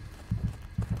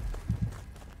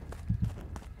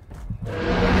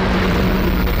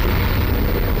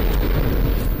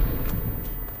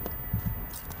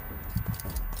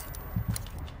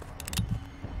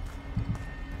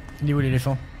 Il est où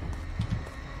l'éléphant?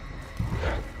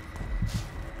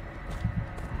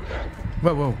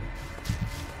 Wow, wow.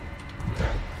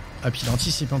 Ah, puis il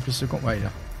anticipe en plus ce con. Ouais, il est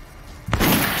là.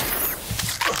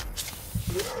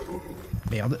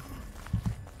 Merde.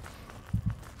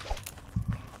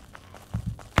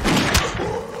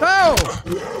 Oh!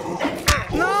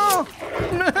 Non!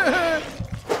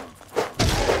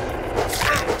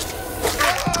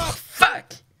 Oh,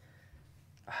 fuck!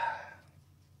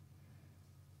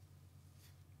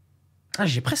 Ah,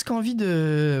 j'ai presque envie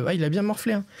de... Ouais, il a bien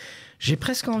morflé, hein. J'ai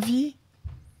presque envie...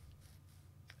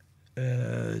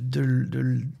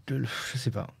 je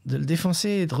sais pas, de le défoncer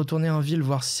et de retourner en ville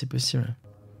voir si c'est possible.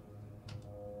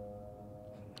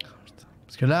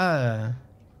 Parce que là,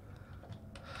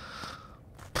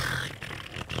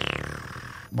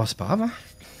 bon, c'est pas grave, hein.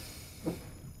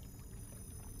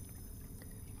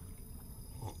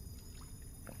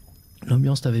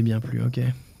 L'ambiance t'avait bien plu, ok.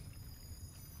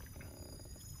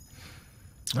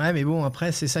 Ouais, mais bon,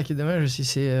 après, c'est ça qui est dommage aussi,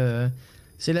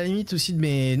 c'est la limite aussi de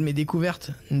mes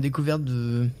découvertes. Une découverte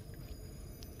de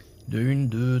 1,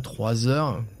 2, 3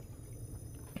 heures.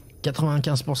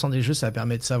 95% des jeux, ça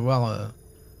permet de savoir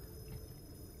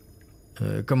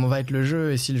comment va être le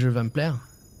jeu et si le jeu va me plaire.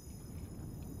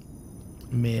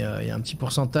 Mais il y a un petit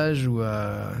pourcentage où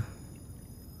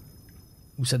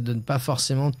ça te donne pas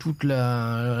forcément toute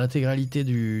l'intégralité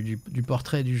du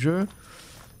portrait du jeu.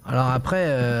 Alors après,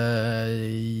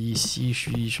 si je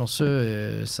suis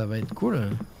chanceux, ça va être cool.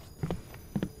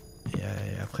 Et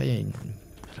après, il y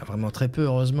a vraiment très peu,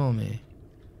 heureusement, mais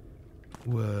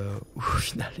où au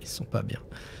final, ils sont pas bien.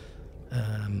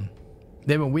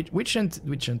 Mais bon, Witch Hunt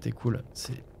est cool.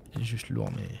 C'est juste lourd,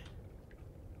 mais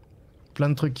plein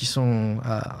de trucs qui sont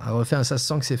à refaire. Ça se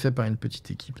sent que c'est fait par une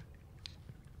petite équipe.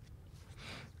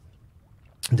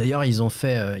 D'ailleurs, ils ont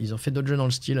fait d'autres jeux dans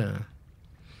le style.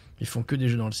 Ils font que des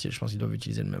jeux dans le style, je pense qu'ils doivent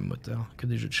utiliser le même moteur. Que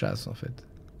des jeux de chasse, en fait.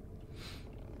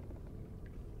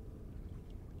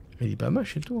 Mais il est pas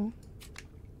moche et tout, hein.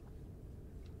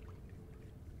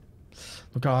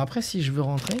 Donc alors après, si je veux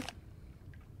rentrer,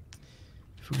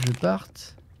 il faut que je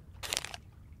parte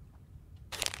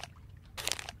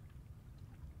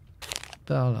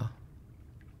par là.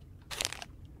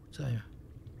 Sérieux.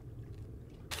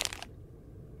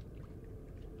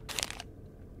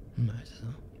 Ouais, c'est ça.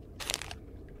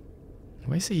 On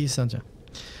va essayer ça, tiens.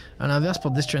 À l'inverse, pour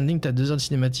Death Stranding, t'as 2 heures de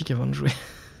cinématique avant de jouer.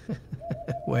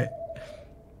 Ouais.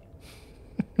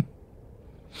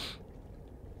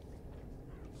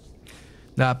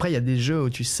 Là, après, il y a des jeux où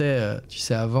tu sais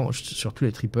avant, surtout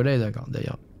les AAA, d'accord.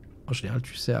 D'ailleurs, en général,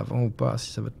 tu sais avant ou pas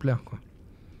si ça va te plaire, quoi.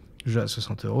 Le jeu à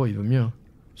 60 €, il vaut mieux, hein,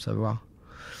 savoir.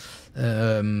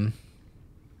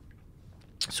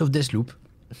 Sauf Deathloop.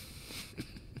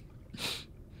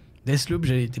 Deathloop,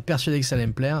 j'ai été persuadé que ça allait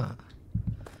me plaire.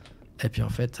 Et puis en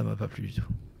fait, ça m'a pas plu du tout.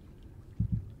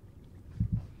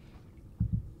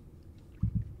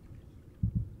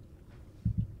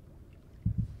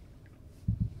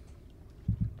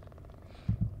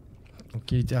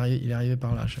 Donc il est arrivé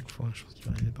par là à chaque fois. Je pense qu'il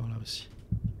va arriver par là aussi.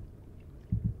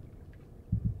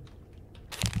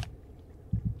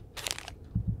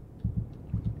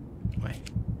 Ouais.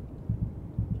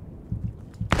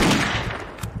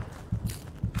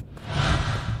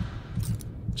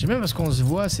 J'aime bien parce qu'on se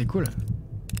voit, c'est cool.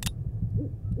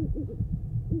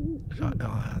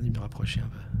 rapprocher un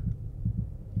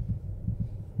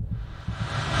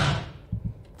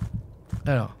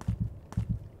peu. Alors.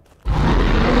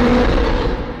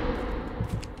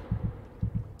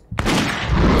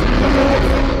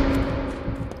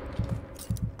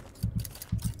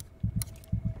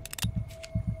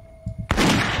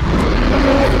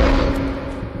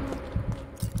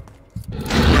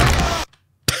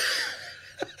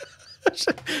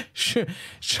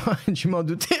 J'aurais dû m'en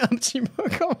douter un petit peu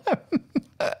quand même.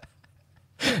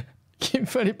 Qu'il me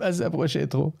fallait pas s'approcher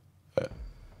trop.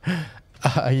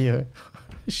 Aïe.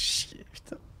 Chier,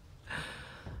 putain.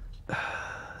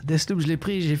 Deathloop, je l'ai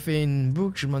pris, j'ai fait une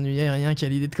boucle, je m'ennuyais rien qu'à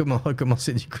l'idée de comment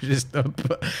recommencer, du coup j'ai stop.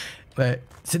 Ouais.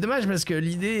 C'est dommage parce que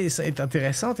l'idée, ça est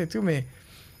intéressante et tout, mais...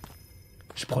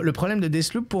 Le problème de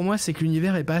Deathloop pour moi, c'est que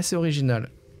l'univers est pas assez original.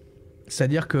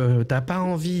 C'est-à-dire que t'as pas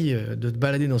envie de te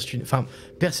balader dans ce... Enfin,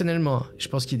 personnellement, je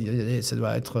pense que ça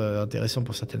doit être intéressant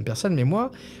pour certaines personnes, mais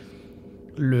moi,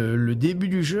 le début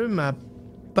du jeu m'a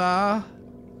pas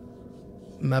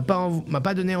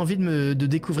donné envie de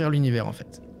découvrir l'univers, en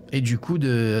fait. Et du coup,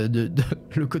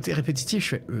 le côté répétitif, je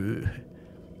fais...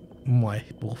 ouais,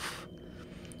 bon.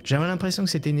 J'avais l'impression que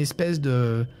c'était une espèce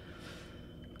de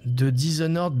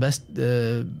Dishonored...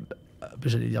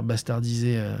 j'allais dire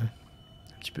bastardisé... un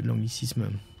petit peu de l'anglicisme.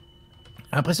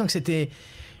 J'ai l'impression que c'était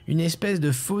une espèce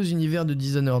de faux univers de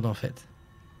Dishonored en fait.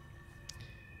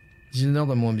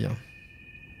 Dishonored en moins bien.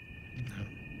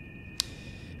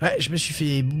 Ouais, je me suis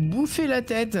fait bouffer la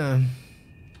tête.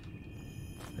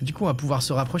 Du coup, on va pouvoir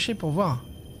se rapprocher pour voir.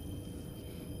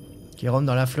 Qui rentre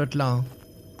dans la flotte là. Hein.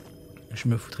 Je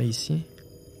me foutrais ici.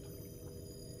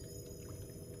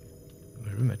 Je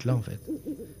vais me mettre là en fait. De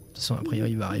toute façon, a priori,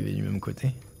 il va arriver du même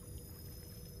côté.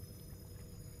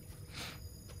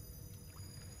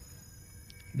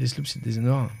 Deathloop, c'est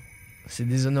déshonoré. C'est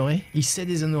déshonoré? Il s'est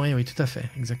déshonoré, oui, tout à fait,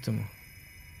 exactement.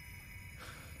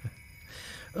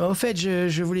 Au fait,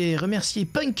 je voulais remercier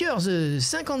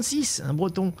Punkers56, un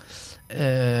breton,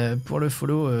 pour le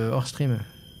follow hors stream.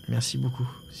 Merci beaucoup,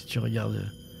 si tu regardes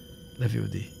la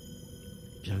VOD.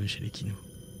 Bienvenue chez les Kinous.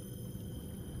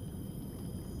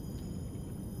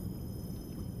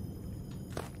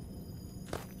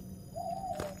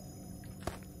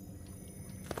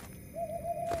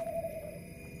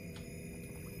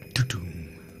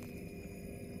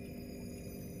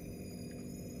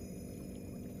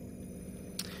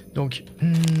 Donc,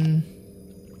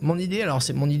 mon idée, alors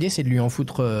c'est de lui en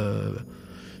foutre,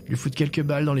 lui foutre quelques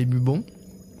balles dans les bubons,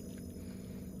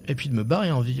 et puis de me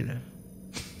barrer en ville.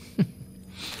 Je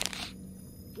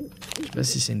sais pas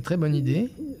si c'est une très bonne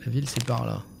idée. La ville c'est par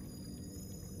là.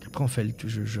 Après on fait le,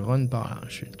 je run par là,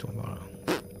 je fais le tour par là.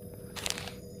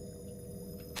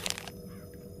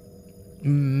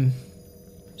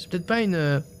 C'est peut-être pas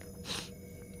une.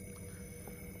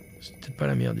 C'est peut-être pas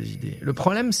la meilleure des idées. Le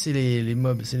problème, c'est les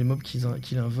mobs. C'est les mobs qui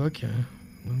l'invoquent.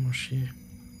 Vraiment chier.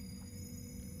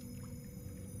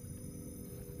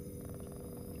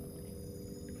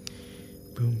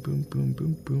 Boum, boum, boum,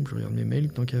 boum, boum. Je regarde mes mails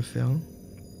tant qu'à faire.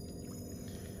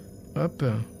 Hop.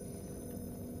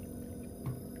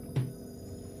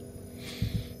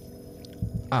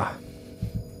 Ah.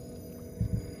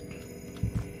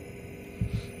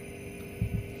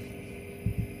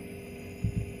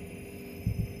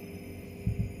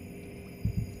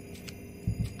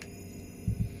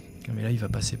 Mais là, il va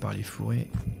passer par les fourrés.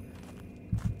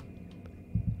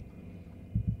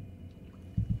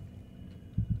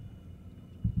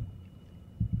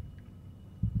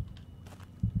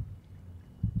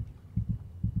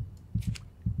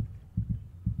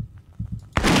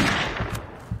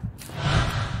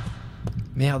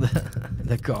 Merde.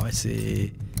 D'accord,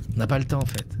 c'est... On n'a pas le temps, en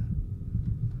fait.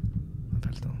 On n'a pas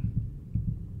le temps.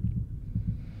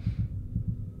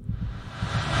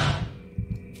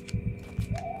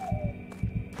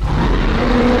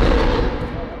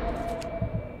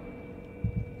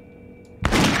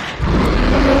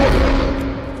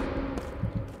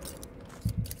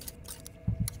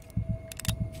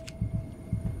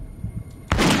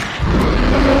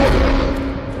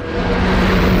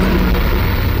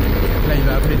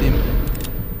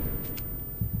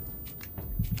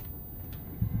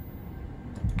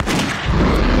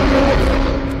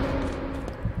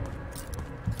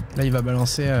 Là, il va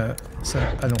balancer ça.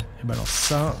 Ah non, il balance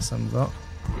ça, ça me va.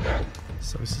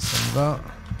 Ça aussi, ça me va.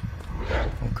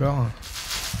 Encore.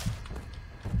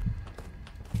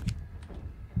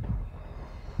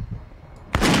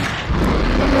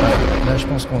 Là, je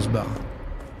pense qu'on se barre.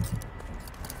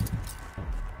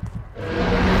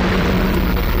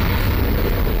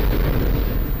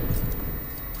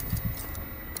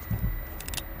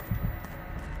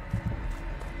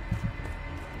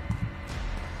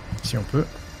 peu.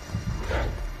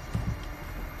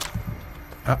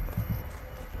 Ah.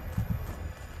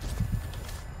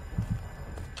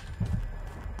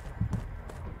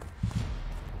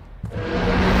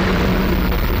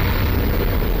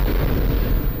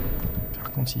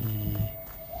 Par contre, il...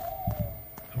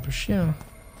 un peu chien.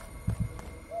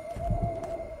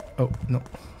 Oh, non.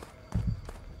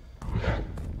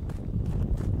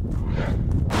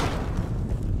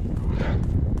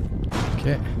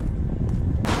 Ok.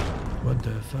 What the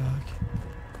fuck?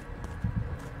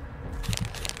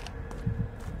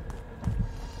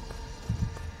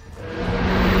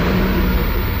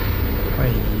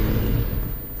 Ouais,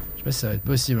 je sais pas si ça va être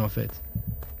possible en fait.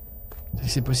 C'est que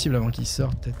c'est possible avant qu'il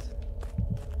sorte peut-être.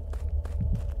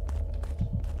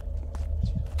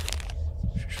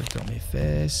 Je chuchote dans mes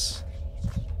fesses.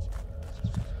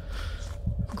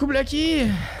 Coucou Blacky!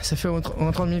 Ça fait au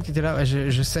moins 30 minutes que t'es là, ouais,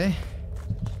 je sais.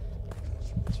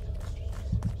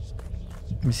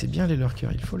 Mais c'est bien les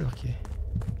lurkers, il faut lurker.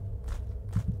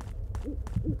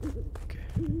 Okay.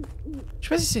 Je sais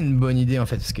pas si c'est une bonne idée en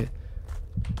fait, parce que...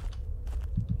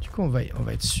 Du coup on va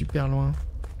être super loin.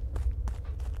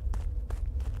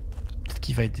 Peut-être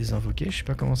qu'il va être désinvoqué, je sais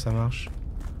pas comment ça marche.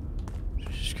 Je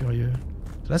suis juste curieux.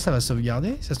 Là ça va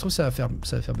sauvegarder, ça se trouve ça va faire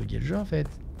bugger le jeu en fait.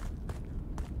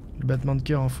 Le battement de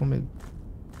cœur en fond met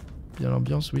bien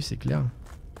l'ambiance, oui c'est clair.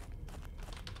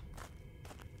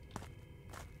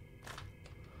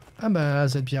 Ah bah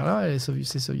cette pierre là,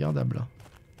 c'est sauvegardable là.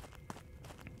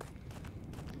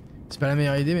 C'est pas la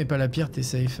meilleure idée mais pas la pire, t'es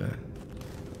safe.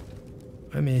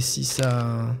 Ouais mais si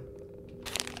ça...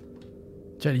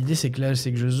 Tu vois l'idée c'est que là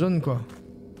c'est que je zone quoi.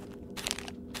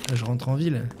 Là je rentre en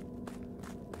ville.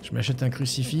 Je m'achète un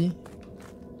crucifix.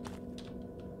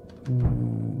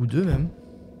 Ou deux même.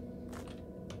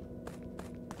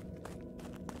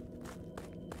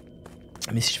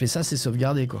 Mais si je fais ça c'est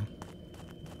sauvegardé quoi.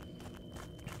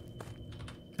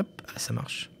 Ça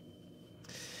marche.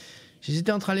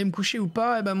 J'hésitais entre aller me coucher ou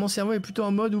pas, et ben mon cerveau est plutôt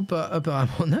en mode ou pas,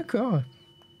 apparemment, d'accord.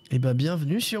 Et ben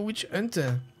bienvenue sur Witch Hunt.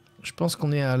 Je pense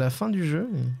qu'on est à la fin du jeu.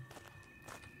 Mais...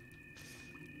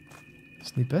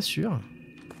 ce n'est pas sûr.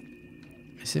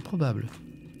 Mais c'est probable.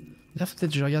 Là,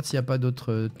 peut-être que je regarde s'il n'y a pas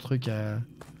d'autres trucs à...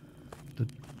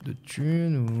 de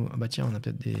thunes ou... ah bah tiens, on a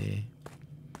peut-être des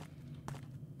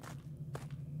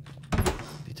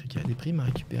trucs à des primes à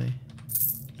récupérer.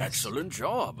 Excellent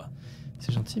job.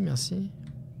 C'est gentil, merci.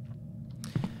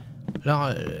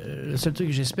 Alors, le seul truc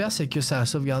que j'espère, c'est que ça a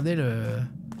sauvegardé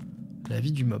la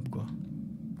vie du mob, quoi.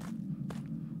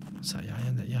 Ça, y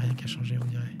a rien qu'à changer, on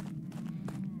dirait.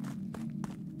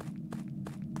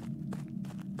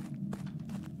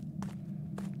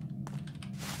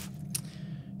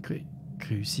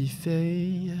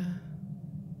 Crucifix.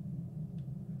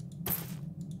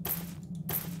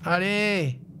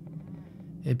 Allez!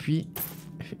 Et puis,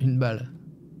 une balle.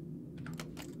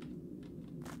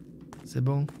 C'est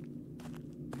bon.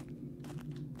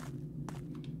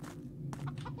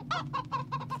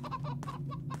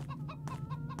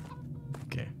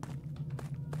 Ok.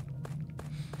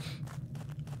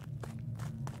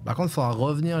 Par contre, il faudra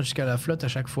revenir jusqu'à la flotte à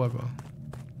chaque fois, quoi.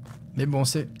 Mais bon,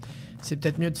 c'est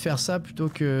peut-être mieux de faire ça plutôt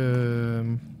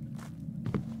que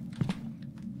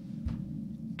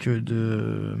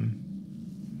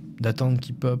d'attendre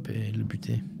qu'il pop et le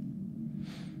buter.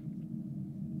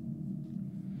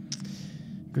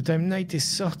 Que Time Night est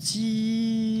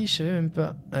sorti... Je savais même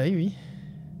pas. Ah oui,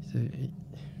 oui.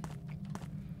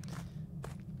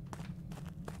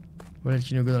 Voilà le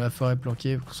Kinogo dans la forêt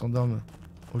planqué pour qu'on s'endorme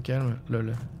au calme.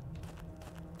 Lol.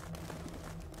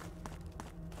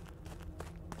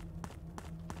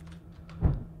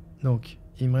 Donc,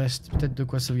 il me reste peut-être de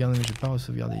quoi sauvegarder, mais je vais pas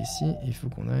re-sauvegarder ici. Il faut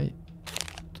qu'on aille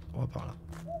droit par là.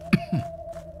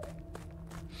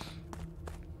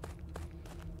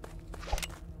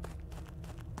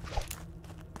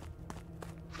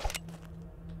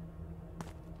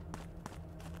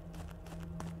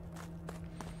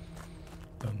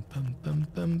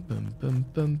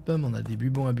 On a des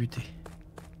bubons à buter.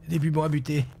 Des bubons à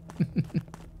buter.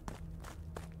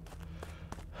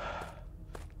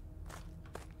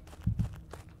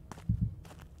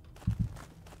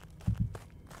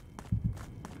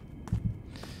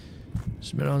 Je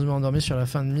suis malheureusement endormi sur la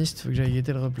fin de Myst. Faut que j'aille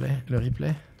guetter le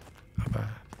replay. Ah bah,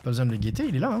 pas besoin de le guetter,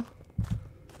 il est là. Hein.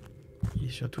 Il est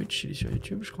sur Twitch, il est sur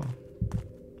YouTube, je crois.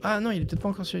 Ah non, il est peut-être pas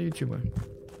encore sur YouTube, ouais.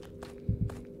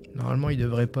 Normalement, il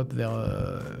devrait pop vers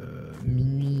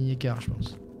minuit et quart, je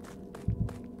pense.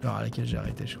 L'heure à laquelle j'ai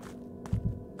arrêté, je crois.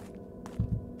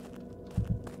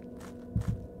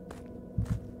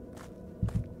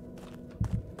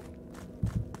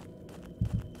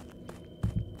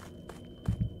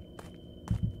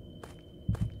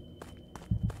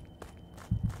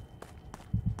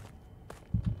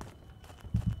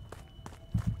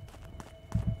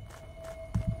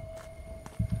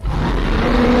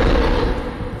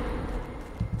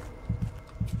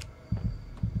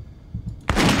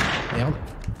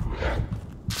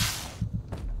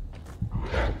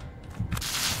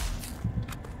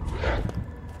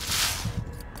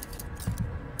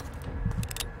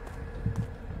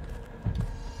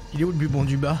 Il est où le bubon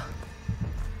du bas?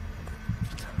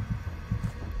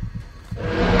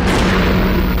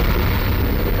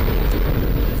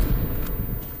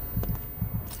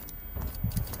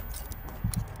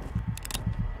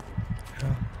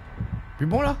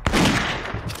 Bubon là?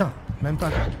 Putain, même pas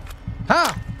quoi.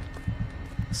 Ah!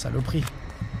 Saloperie.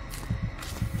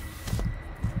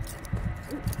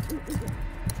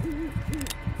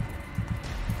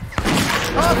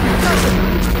 Oh putain!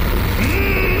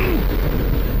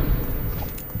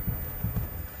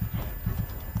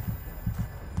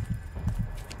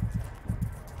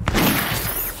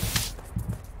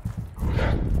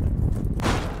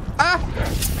 Ah!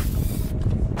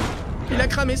 Il a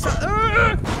cramé ça.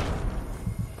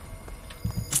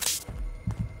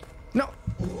 Non.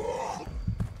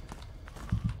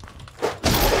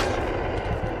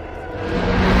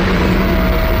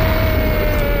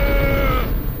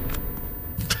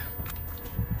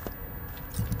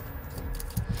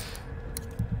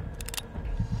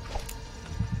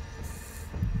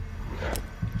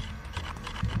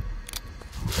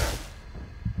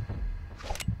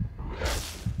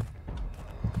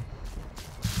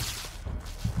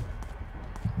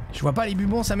 Je vois pas les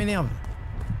bubons, ça m'énerve.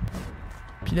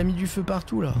 Puis il a mis du feu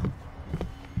partout là.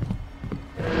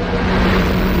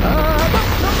 Ah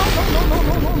non non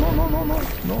non non non non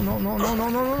non non non non non non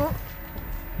non non non.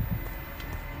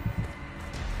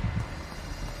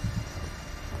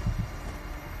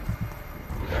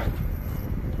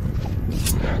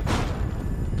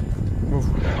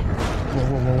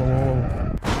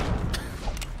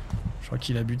 Je crois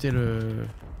qu'il a buté le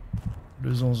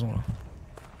zonzon là.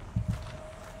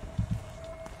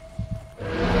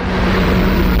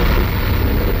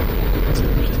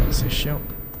 C'est chiant.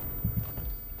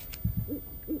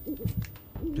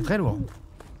 C'est très lourd. Faut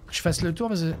que je fasse le tour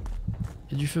parce qu'il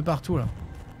y a du feu partout là.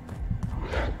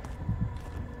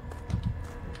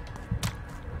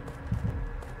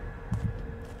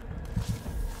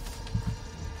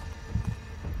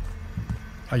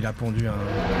 Ah, il a pondu un...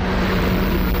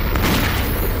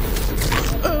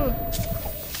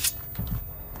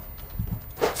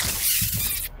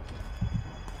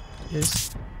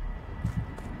 Yes.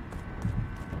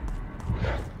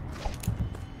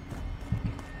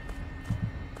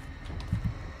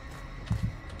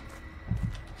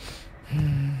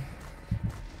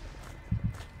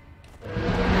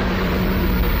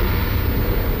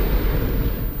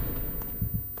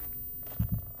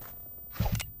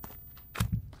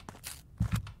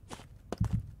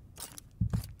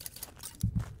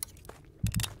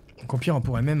 Donc au pire on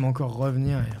pourrait même encore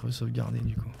revenir et re-sauvegarder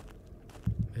du coup.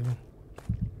 Mais bon.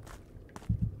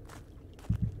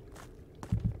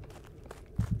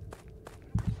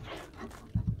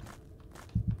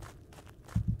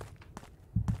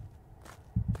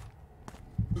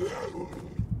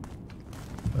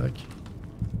 Ok.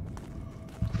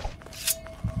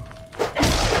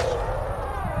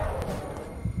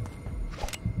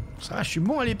 Ça va, je suis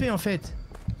bon à l'épée en fait.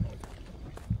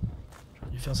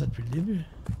 J'aurais dû faire ça depuis le début.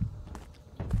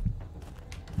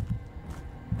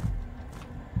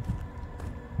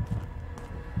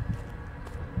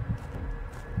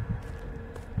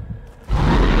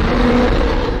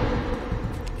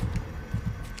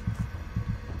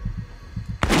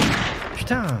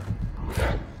 Putain!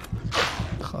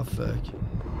 Oh fuck.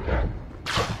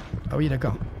 Ah oui,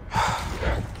 d'accord.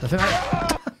 Ça fait mal.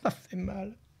 Ça fait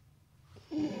mal.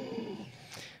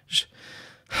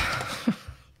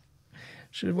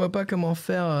 Je ne vois pas comment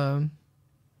faire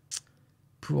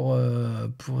pour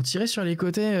tirer sur les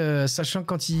côtés, sachant que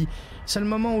quand il... Le seul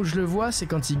moment où je le vois, c'est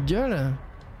quand il gueule.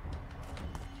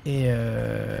 Et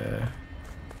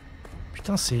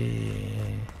putain, c'est...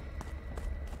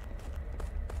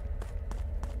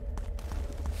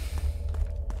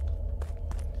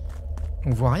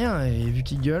 On voit rien, et vu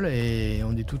qu'il gueule, et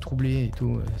on est tout troublé et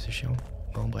tout, c'est chiant.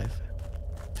 Bon, bref.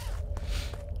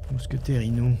 Mousquetaire,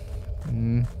 Inou.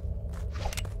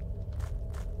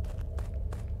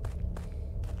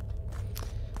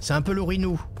 C'est un peu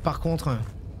l'orinou, par contre.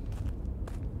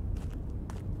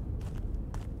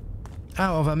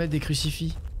 Ah, on va mettre des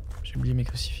crucifix. J'ai oublié mes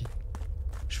crucifix.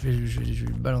 Je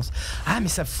vais balance. Ah, mais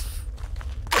ça...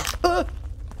 Oh!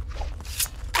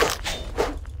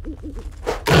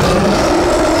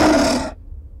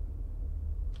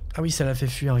 Ah oui, ça l'a fait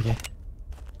fuir, ok.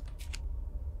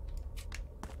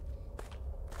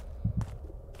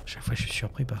 Chaque fois, je suis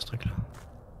surpris par ce truc-là.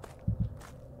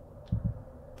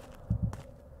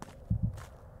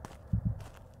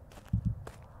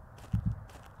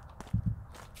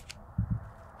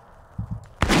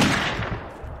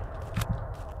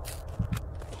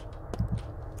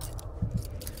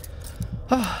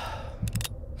 Ah.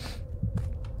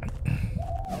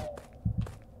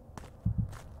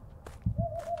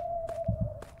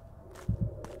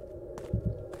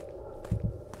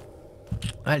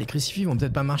 Ah, les crucifix vont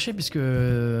peut-être pas marcher puisque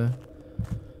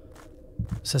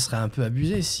ça serait un peu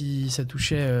abusé si ça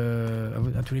touchait...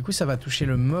 à tous les coups, ça va toucher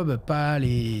le mob, pas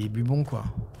les bubons, quoi.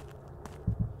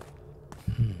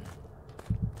 On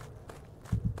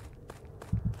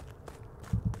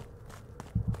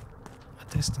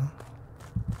teste, hein.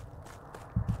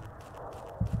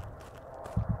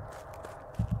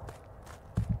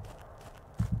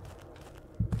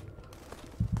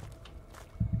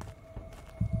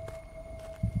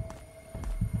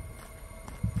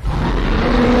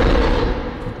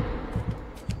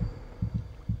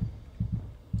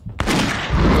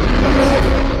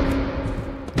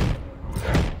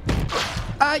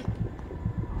 Aïe!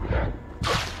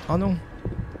 Oh non!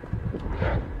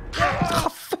 Oh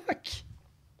fuck!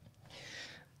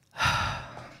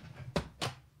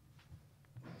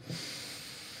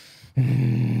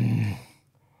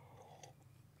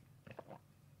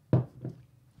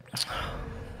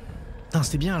 Putain,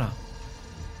 c'était bien là!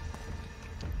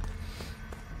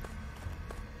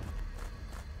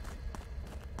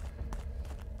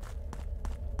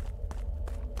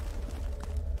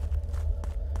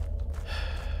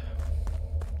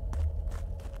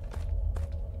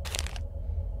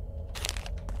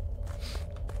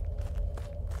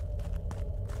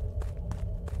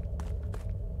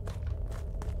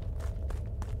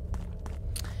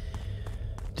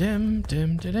 Dum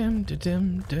dum dum dum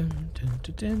dum dum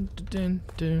dum dum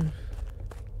dum.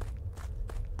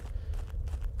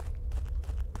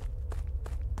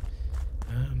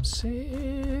 I'm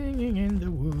singing in the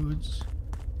woods,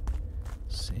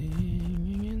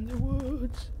 singing in the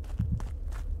woods.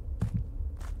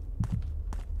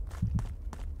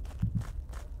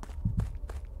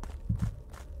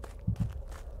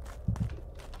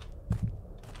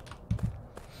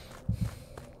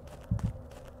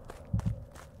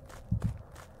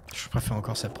 Je préfère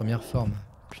encore sa première forme.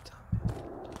 Putain.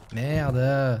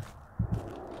 Merde.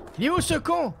 Il est où ce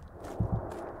con?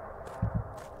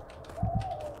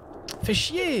 Fait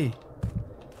chier.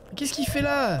 Qu'est-ce qu'il fait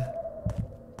là?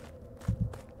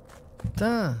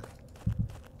 Putain.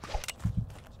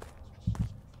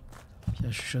 Puis il y a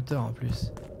un chuchoteur en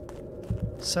plus.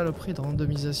 Saloperie de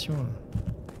randomisation là.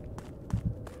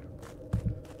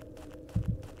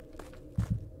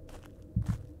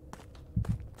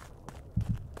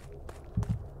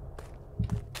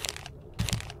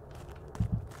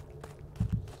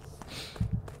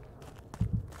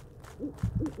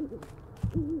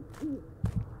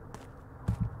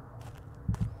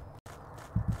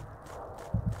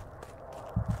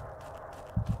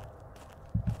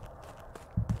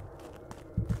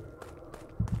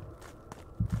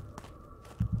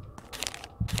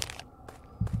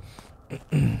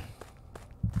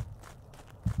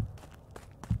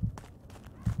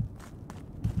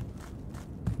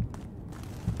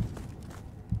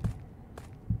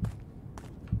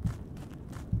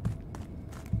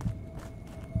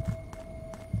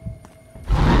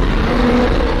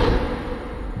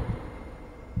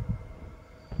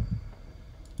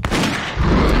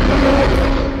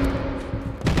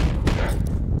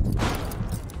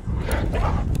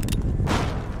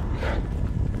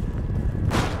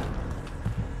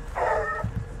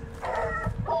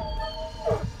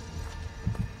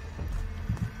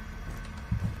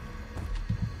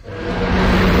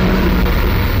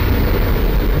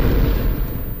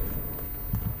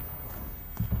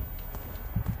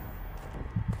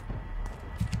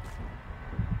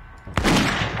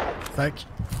 Fuck.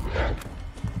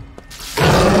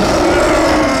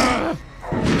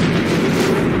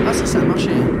 Ah ça a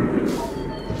marché.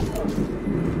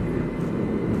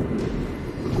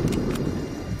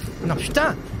 Non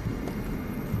putain.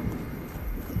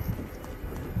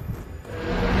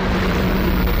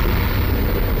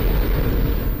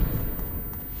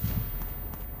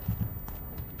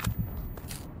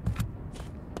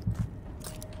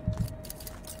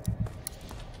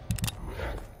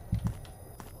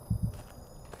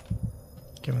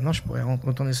 Ok, maintenant je pourrais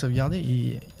retourner sauvegarder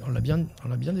et on l'a bien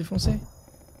défoncé.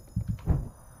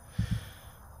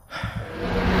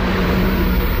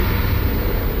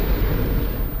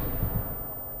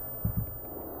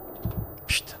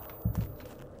 Putain.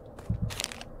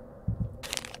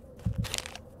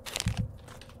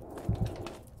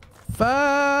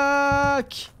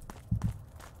 Fuck.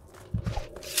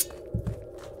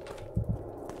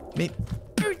 Mais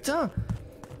putain.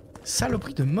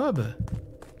 Saloperie de mob.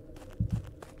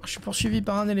 Je suis poursuivi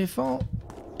par un éléphant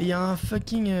et il y a un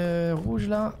fucking rouge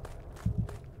là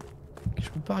que je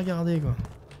peux pas regarder quoi.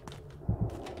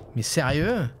 Mais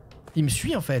sérieux? Il me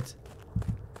suit en fait.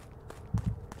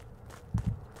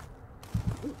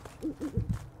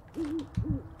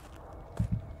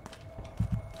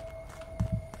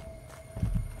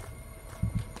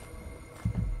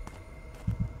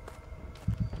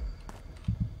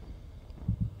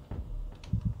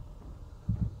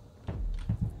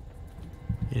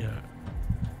 Et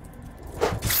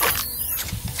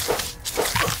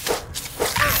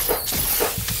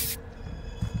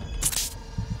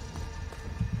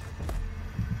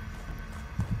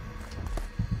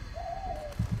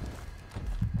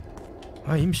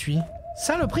ah, il me suit.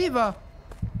 Saloperie, va!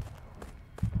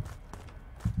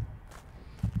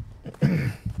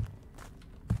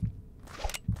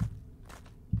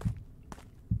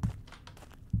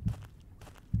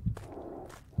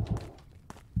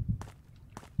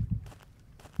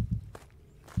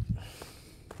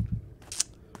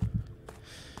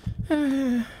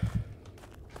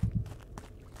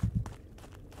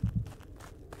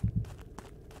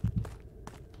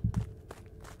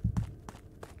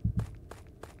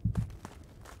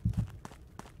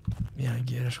 Il y a un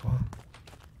gay là, je crois.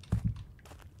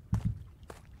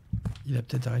 Il a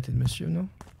peut-être arrêté de me suivre, non?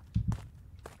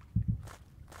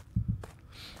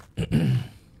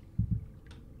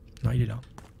 Non, il est là.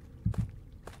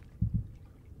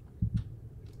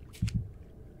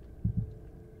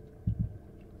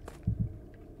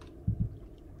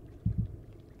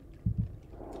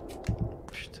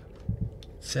 Putain.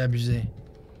 C'est abusé.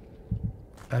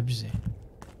 Abusé.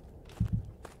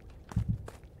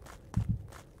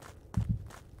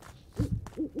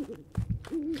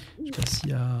 Je sais pas s'il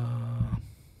y a...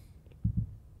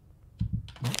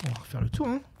 Bon, on va refaire le tour,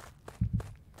 hein.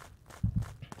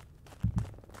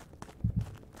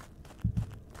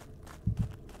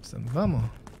 Ça me va, moi.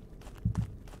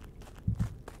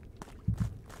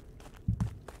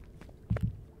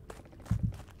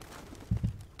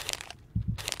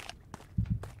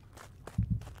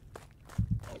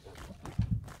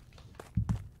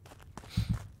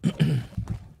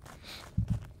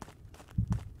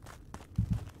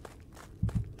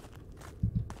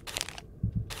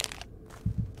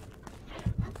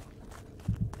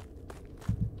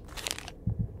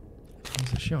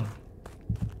 C'est chiant, là.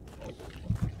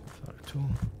 Faire le tour.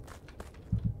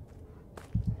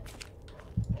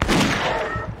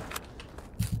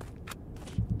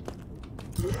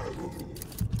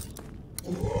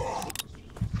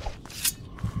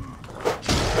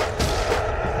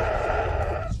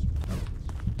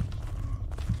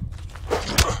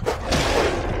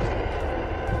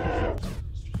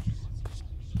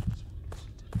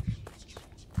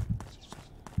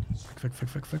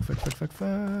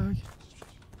 Fuck.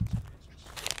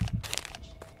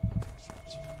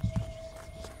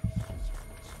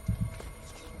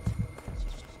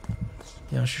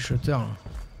 Il y a un chuchoteur là.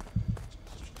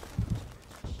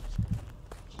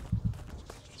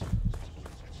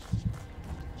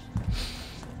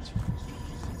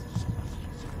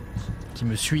 Qui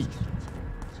me suit.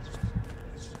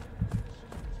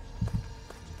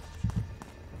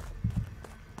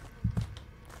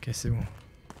 Ok, c'est bon.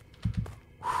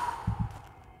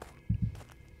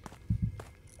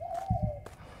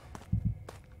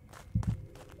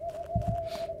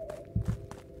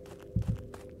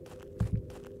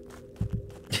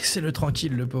 C'est le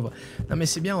tranquille, le pauvre. Non mais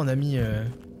c'est bien, on a mis... On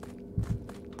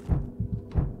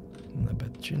n'a pas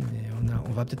de thunes, mais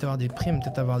on va peut-être avoir des primes,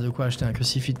 peut-être avoir de quoi acheter un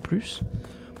crucifix de plus.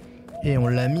 Et on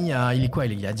l'a mis à... Il est quoi?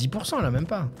 Il est à 10% là, même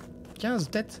pas. 15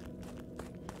 peut-être.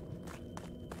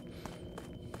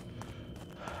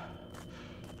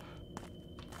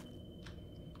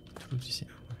 Tout ici.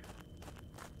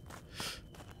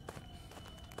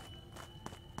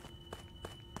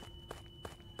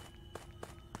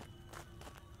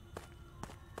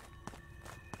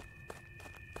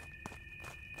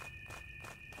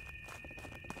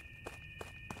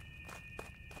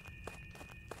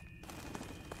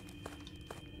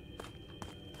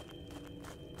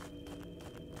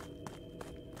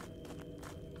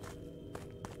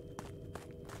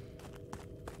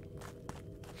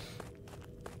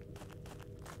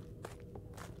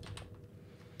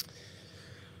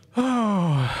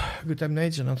 Oh, Gotham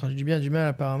Knights, j'en ai entendu du bien, du mal.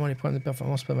 Apparemment, les problèmes de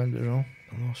performance, pas mal de gens.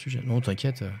 Non, sujet. Non,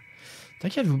 t'inquiète.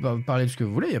 T'inquiète, vous parlez de ce que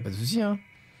vous voulez, y a pas de souci. Hein.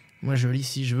 Moi, je lis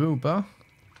si je veux ou pas.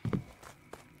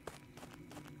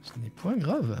 Ce n'est point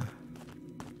grave.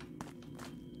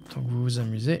 Tant que vous vous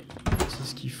amusez, c'est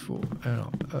ce qu'il faut. Alors,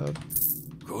 hop.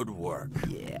 Good work.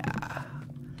 Yeah.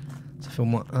 Ça fait au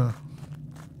moins un.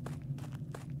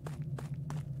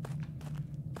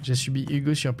 J'ai subi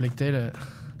Hugo sur Plectel.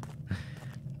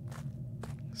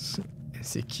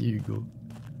 C'est qui Hugo?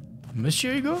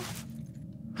 Monsieur Hugo?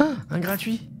 Ah, un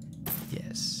gratuit?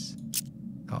 Yes.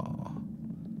 Oh.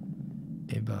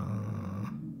 Eh ben...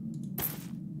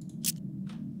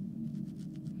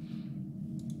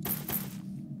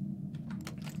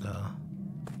 Là.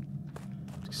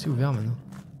 Est-ce que c'est ouvert maintenant?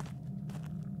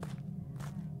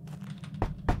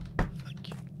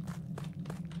 Fuck.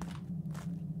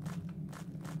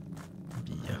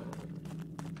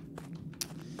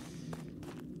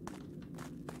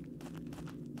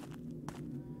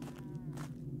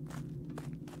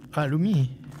 Ah, Lumi.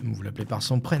 Vous l'appelez par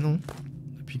son prénom.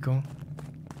 Depuis quand?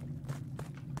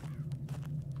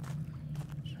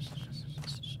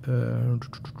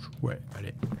 Ouais,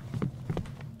 allez.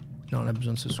 Non, on a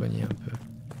besoin de se soigner un peu.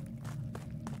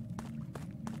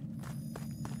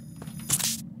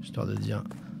 Histoire de dire...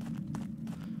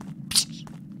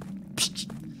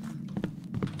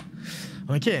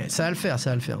 Ok, ça va le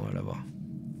faire, on va l'avoir.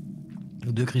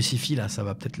 Nos 2 crucifix là, ça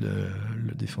va peut-être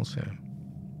le défoncer.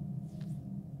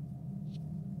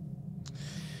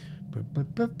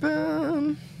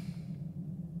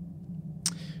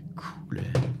 Cool.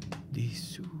 Des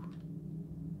sous.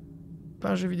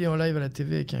 Pas un jeu vidéo en live à la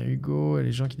TV avec un Hugo et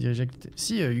les gens qui dirigeaient...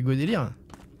 Si, Hugo Délire.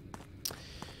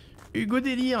 Hugo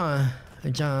Délire.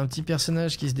 Avec un petit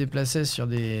personnage qui se déplaçait sur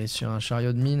un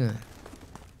chariot de mine.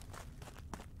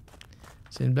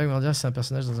 C'est une blague, on va dire, c'est un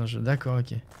personnage dans un jeu. D'accord,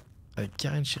 ok. Avec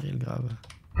Karen Cheryl, grave.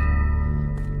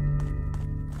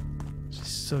 J'ai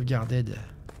sauvegardé.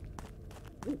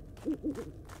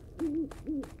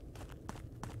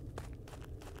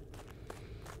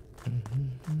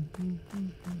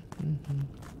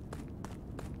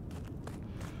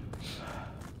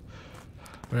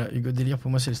 Voilà, Hugo Délire,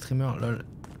 pour moi, c'est le streamer, lol.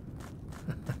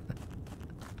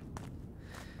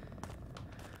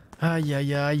 Aïe,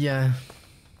 aïe, aïe.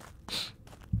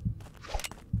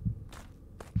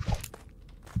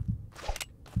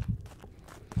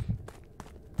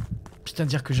 Putain,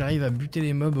 dire que j'arrive à buter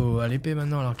les mobs à l'épée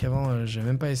maintenant, alors qu'avant, j'ai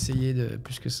même pas essayé de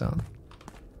plus que ça.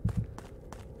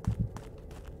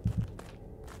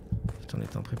 Tout en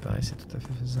étant préparé, c'est tout à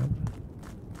fait faisable.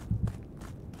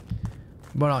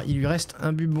 Bon, alors, il lui reste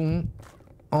un bubon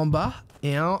en bas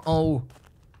et un en haut.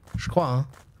 Je crois, hein.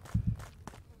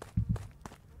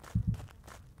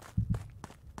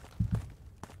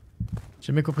 J'ai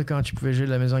jamais compris comment tu pouvais jouer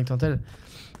de la maison avec Tantel.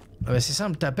 Bah c'est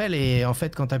simple, t'appelles et en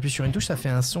fait quand t'appuies sur une touche ça fait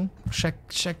un son.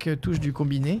 Chaque touche du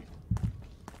combiné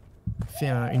fait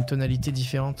une tonalité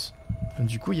différente. Donc,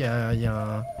 du coup il y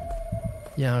a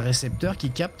un récepteur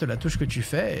qui capte la touche que tu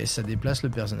fais et ça déplace le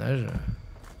personnage.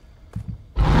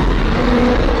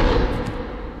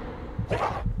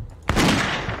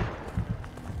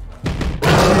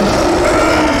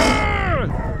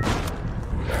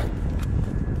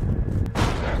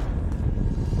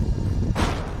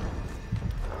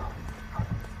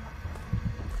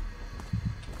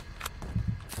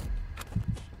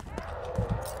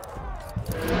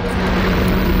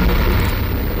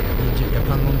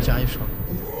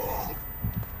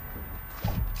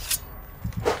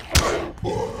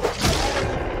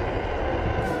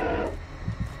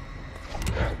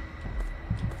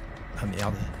 Ah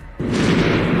merde.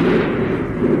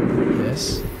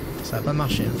 Yes. Ça va pas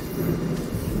marcher. Hein.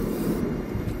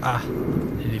 Ah,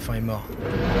 l'éléphant est mort.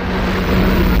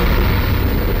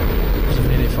 Sauf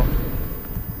l'éléphant.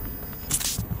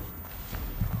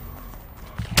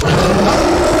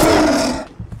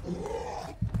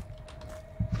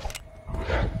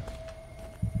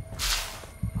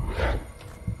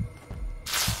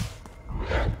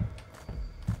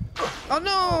 Oh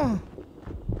non!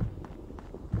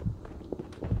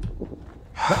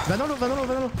 Va dans l'eau, va dans l'eau,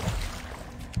 va dans l'eau.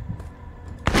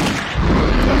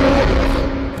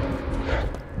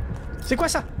 C'est quoi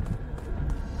ça?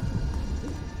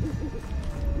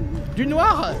 Du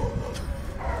noir?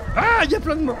 Ah, il y a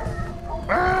plein de morts.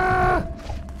 Ah!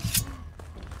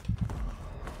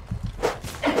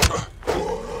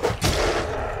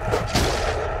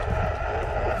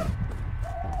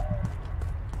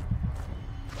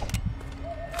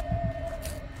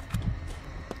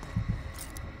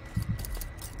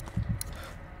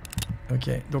 Ok,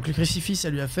 donc le crucifix ça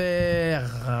lui a fait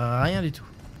rien du tout.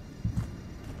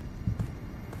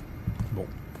 Bon.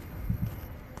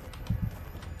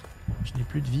 Je n'ai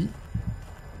plus de vie.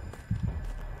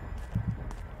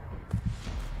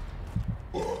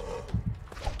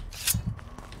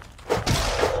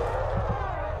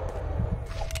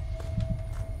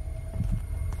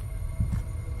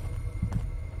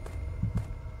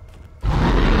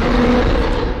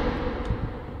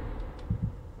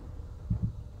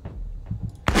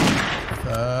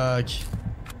 Fuck.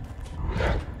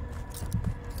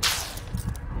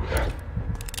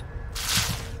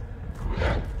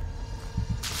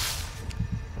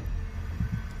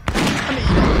 Ah mais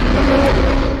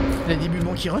il a des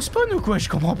bubons qui respawn ou quoi? Je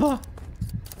comprends pas.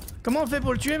 Comment on fait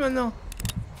pour le tuer maintenant?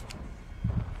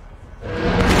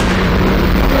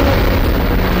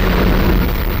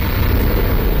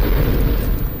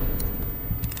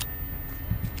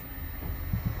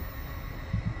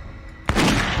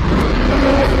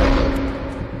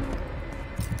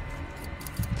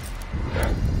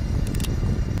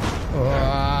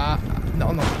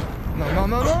 Non, non. Non, non,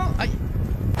 non, non. Aïe.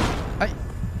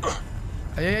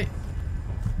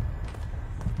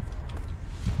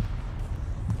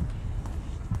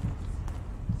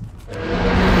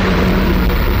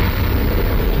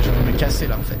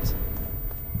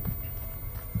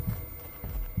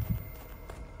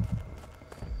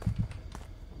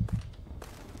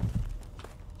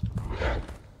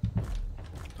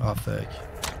 Oh fuck.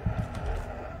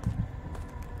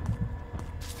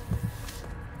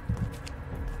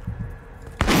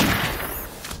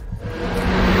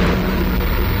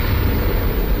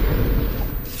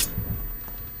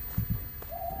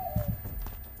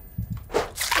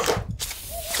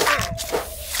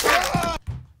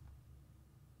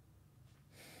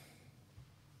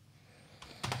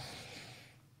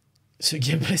 Ce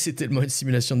gameplay, c'est tellement une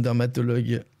simulation de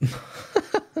dermatologue.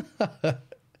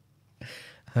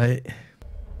 Ouais.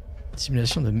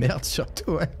 Simulation de merde,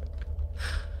 surtout, ouais.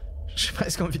 J'ai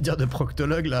presque envie de dire de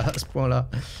proctologue, là, à ce point-là.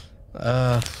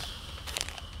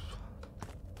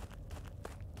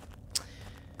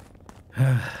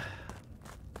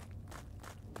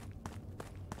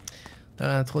 Dans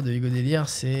l'intro de Hugo Délire,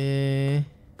 c'est...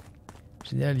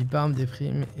 Génial, il parle,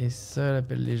 déprime, et seul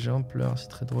appelle les gens, pleure, c'est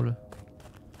très drôle.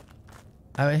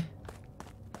 Ah ouais?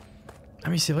 Ah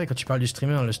oui, c'est vrai, quand tu parles du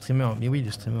streamer, le streamer, mais oui,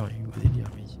 le streamer, Hugo Délire,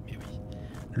 oui, mais oui.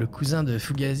 Le cousin de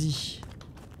Fugazi.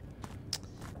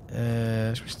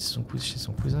 Je crois que c'était chez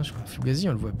son cousin, je crois. Fugazi,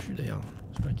 on le voit plus d'ailleurs.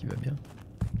 J'espère qu'il va bien.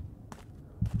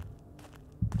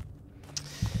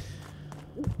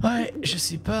 Ouais, je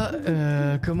sais pas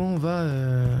comment on va...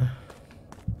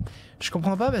 Je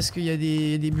comprends pas parce qu'il y a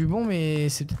des bubons, mais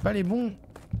c'est peut-être pas les bons.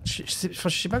 Je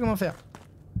sais pas comment faire.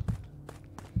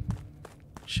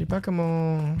 Je sais pas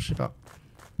comment... Je sais pas.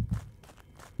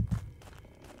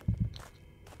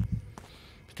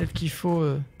 Peut-être qu'il faut...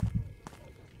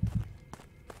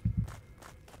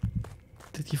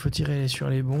 Peut-être qu'il faut tirer sur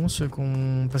les bons, ceux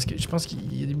qu'on... Parce que je pense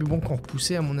qu'il y a des bubons qu'on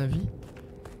repoussé à mon avis.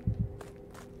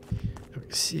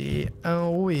 C'est un en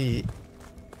haut et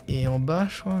en bas,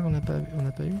 je crois qu'on n'a pas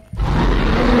eu.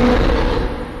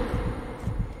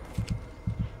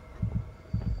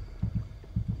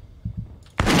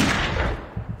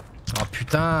 Oh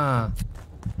putain!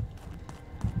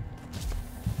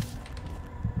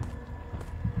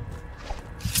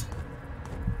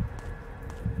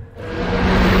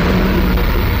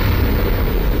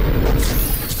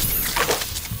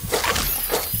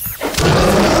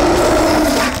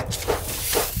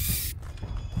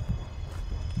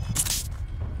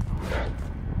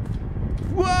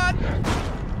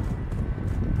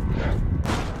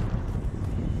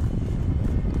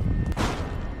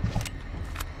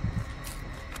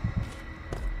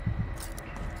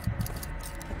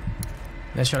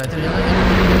 Là sur la télé, il y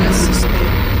en a 6.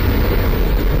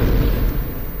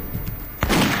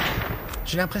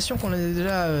 J'ai l'impression qu'on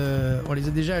on les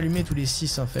a déjà allumés tous les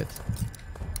 6 en fait.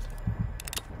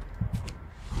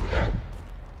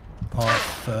 Oh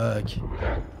fuck.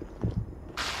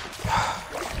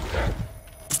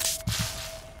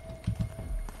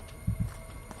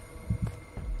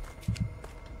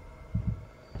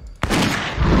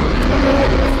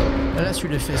 Là,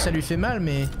 ça lui fait mal,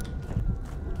 mais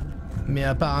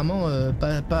apparemment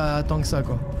pas tant que ça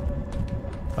quoi.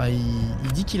 Enfin,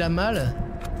 il dit qu'il a mal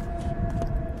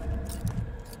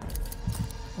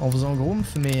en faisant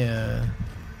Grumpf, mais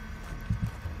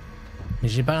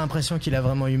j'ai pas l'impression qu'il a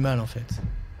vraiment eu mal en fait.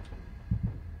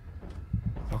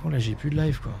 Par contre là j'ai plus de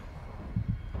live quoi.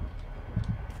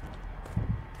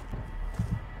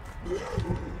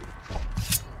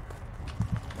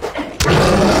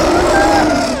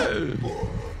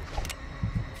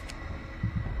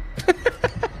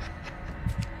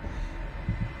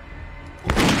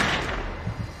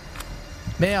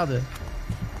 Merde.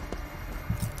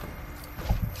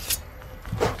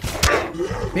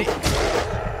 Mais...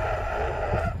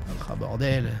 Ah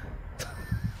bordel.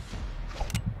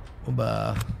 Bon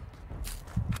bah...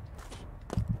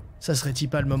 Ça serait-il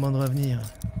pas le moment de revenir?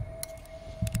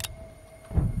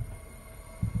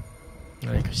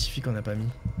 Ah, les crucifix qu'on n'a pas mis.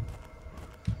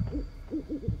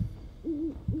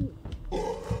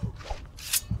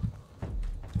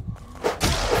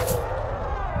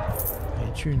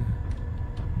 Et thune.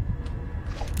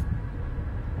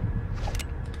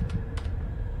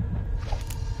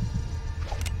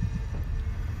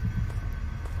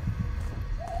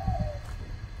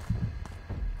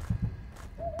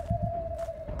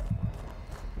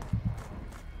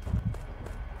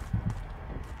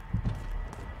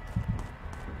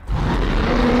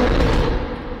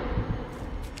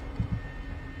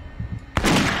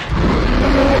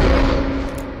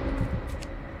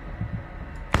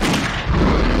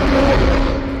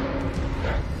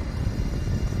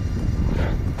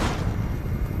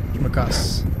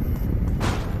 Casse.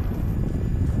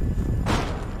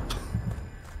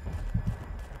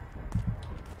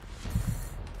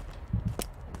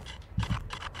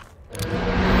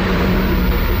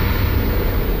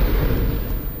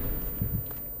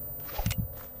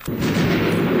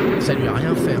 Ça lui a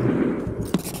rien fait.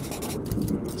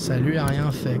 Ça lui a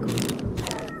rien fait, quoi.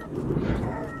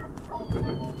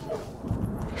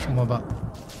 Je comprends pas.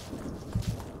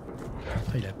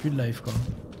 Ah, il a plus de life, quoi.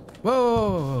 Wow, wow,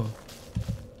 wow, wow.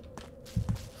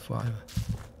 Foiré.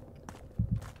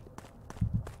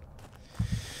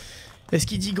 Est-ce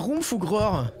qu'il dit Gromph ou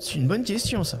Gror? C'est une bonne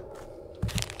question, ça.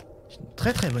 C'est une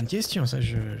très très bonne question, ça.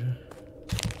 Je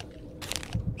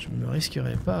me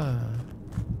risquerais pas à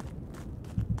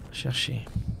chercher.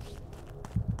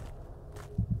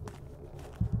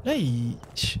 Là, il...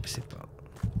 Je sais pas.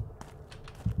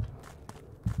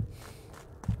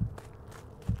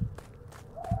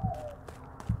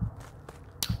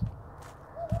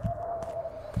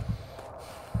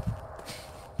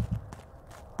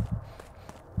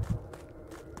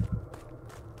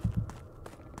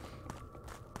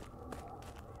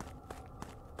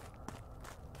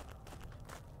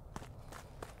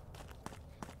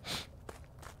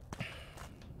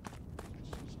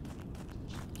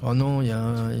 Oh non, il y a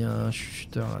un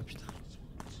chuchoteur là, putain.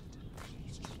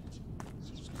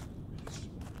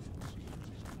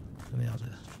 Merde.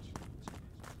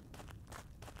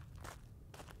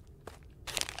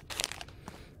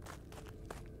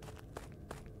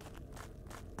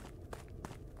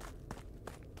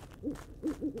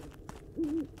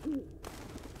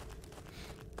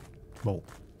 Bon.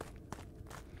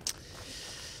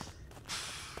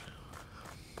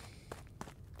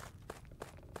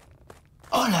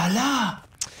 Oh là là!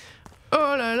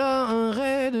 Oh là là, un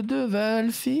raid de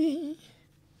Valfi.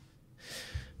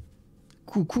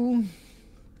 Coucou.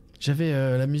 J'avais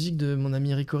la musique de mon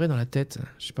ami Ricoré dans la tête.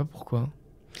 Je sais pas pourquoi.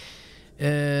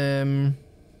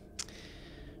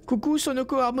 Coucou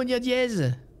Sonoko Harmonia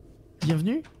Dièse.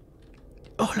 Bienvenue.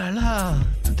 Oh là là,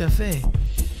 tout à fait.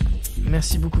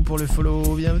 Merci beaucoup pour le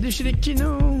follow. Bienvenue chez les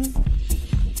Kinos.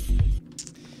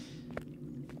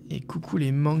 Et coucou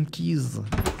les Monkeys.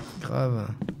 Grave.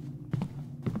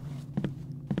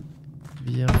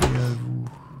 Bienvenue à vous.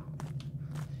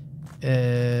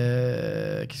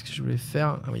 Qu'est-ce que je voulais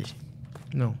faire? Ah oui.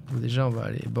 Non, déjà on va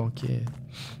aller banquer.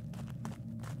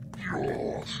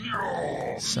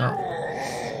 Ça.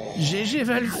 GG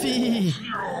Valfi.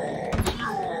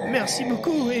 Merci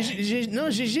beaucoup. Et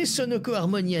GG Sonoko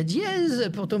Harmonia Dièse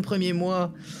pour ton premier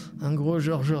mois. Un gros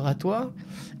Georges à toi.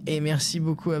 Et merci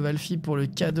beaucoup à Valfi pour le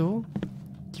cadeau.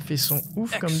 Qui fait son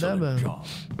ouf comme d'hab.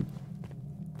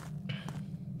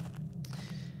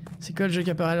 C'est quoi le jeu qui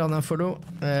apparaît lors d'un follow?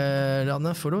 Lors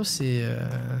d'un follow, c'est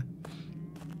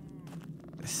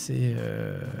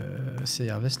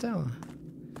Harvester.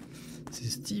 C'est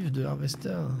Steve de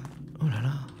Harvester. Oh là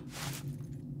là.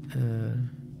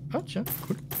 Ah tiens,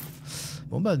 cool.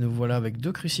 Bon bah nous voilà avec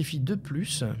 2 crucifix de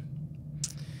plus.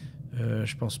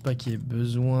 Je pense pas qu'il y ait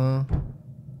besoin...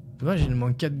 Ouais, j'ai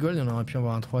manque 4 gold, on aurait pu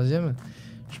avoir un 3ème.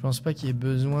 Je pense pas qu'il y ait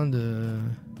besoin de...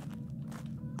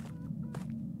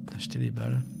 d'acheter les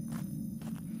balles.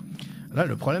 Là,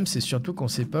 le problème, c'est surtout qu'on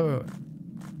sait pas...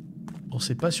 On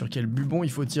sait pas sur quel bubon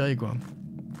il faut tirer, quoi.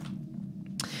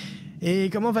 Et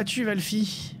comment vas-tu,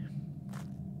 Valfi?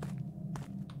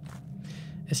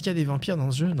 Est-ce qu'il y a des vampires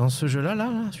dans ce jeu? Dans ce jeu-là,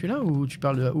 là, celui-là? Ou tu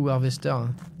parles de... Ou Harvester?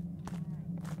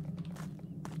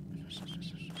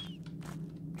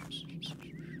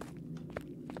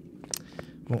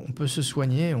 Bon, on peut se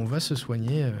soigner, on va se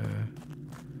soigner.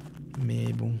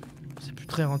 Mais bon, c'est plus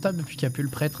très rentable depuis qu'il n'y a plus le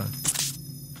prêtre.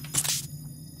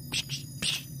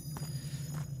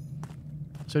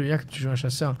 Celui-là que tu joues un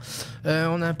chasseur.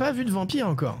 On n'a pas vu de vampire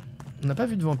encore. On n'a pas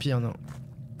vu de vampire, non.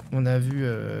 On a vu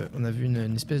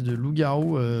une espèce de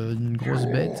loup-garou, une grosse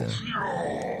bête.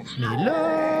 Mais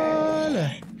LOL!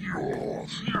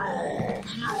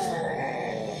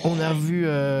 On a vu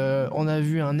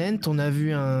un ent, on a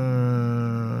vu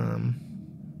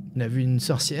une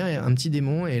sorcière, et un petit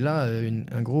démon, et là,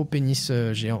 un gros pénis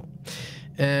géant.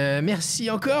 Merci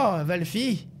encore,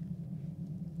 Valfi,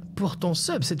 pour ton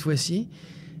sub cette fois-ci.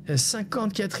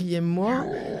 54e mois.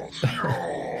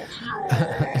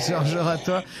 Georges à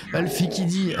toi. Valfi qui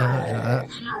dit...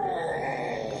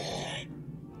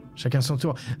 Chacun son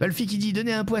tour. Valfi qui dit: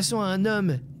 donnez un poisson à un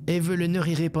homme et vous le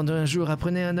nourrirez pendant un jour.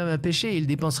 Apprenez un homme à pêcher et il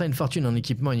dépensera une fortune en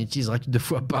équipement et n'utilisera que 2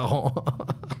 fois par an.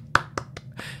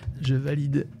 Je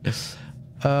valide.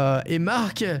 Et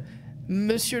Marc,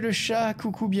 Monsieur le chat,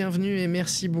 coucou, bienvenue et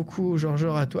merci beaucoup, Georges,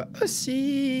 à toi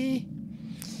aussi.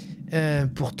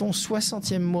 Pour ton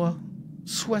 60e mois.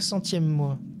 60e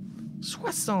mois.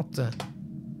 60.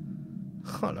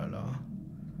 Oh là là.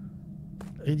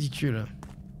 Ridicule.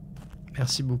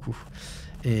 Merci beaucoup.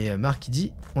 Et Marc qui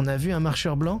dit: on a vu un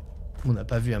marcheur blanc? On n'a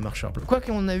pas vu un marcheur blanc.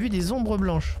 Quoique on a vu des ombres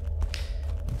blanches.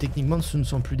 Techniquement ce ne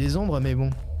sont plus des ombres, mais bon.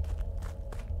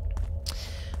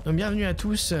 Donc bienvenue à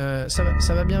tous,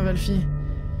 ça va bien Valfi?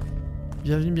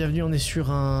 Bienvenue, bienvenue, on est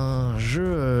sur un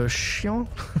jeu chiant,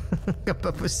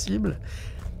 pas possible.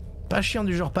 Pas chiant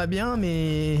du genre pas bien,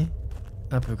 mais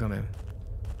un peu quand même.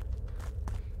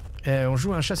 On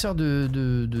joue un chasseur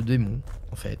de démons,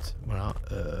 en fait. Voilà,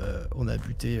 on a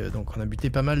buté, donc on a buté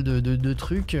pas mal de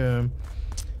trucs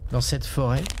dans cette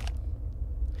forêt.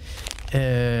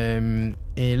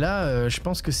 Et là, je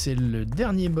pense que c'est le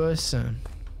dernier boss.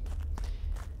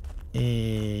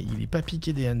 Et il est pas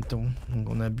piqué des hannetons. Donc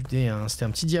on a buté c'était un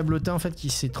petit diablotin en fait qui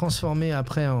s'est transformé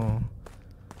après en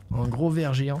gros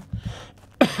ver géant.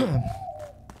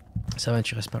 Ça va,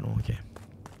 tu restes pas long, ok.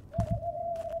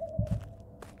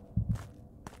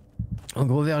 En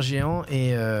gros ver géant et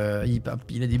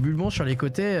il a des bulbons sur les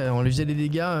côtés. On lui faisait des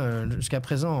dégâts jusqu'à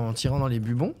présent en tirant dans les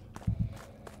bulbons.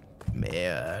 Mais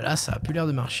là ça a plus l'air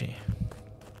de marcher.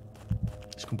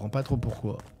 Je comprends pas trop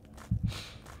pourquoi.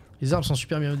 Les arbres sont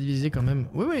super bien modélisés quand même.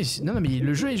 Oui, oui, non, mais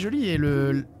le jeu est joli et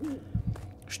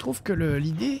je trouve que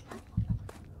l'idée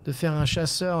de faire un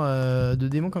chasseur de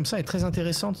démons comme ça est très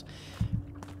intéressante.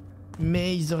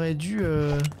 Mais ils auraient dû...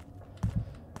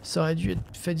 ça aurait dû être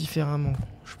fait différemment,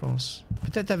 je pense.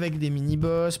 Peut-être avec des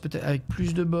mini-boss, peut-être avec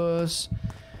plus de boss.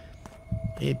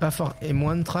 Et pas fort. Et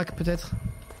moins de tracks peut-être.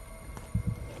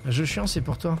 Un jeu chiant, c'est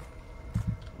pour toi.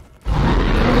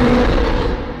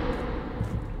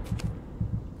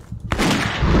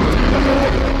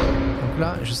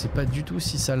 Là, je sais pas du tout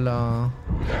si ça l'a...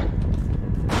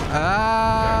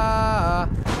 Ah,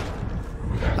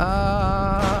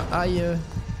 aïe.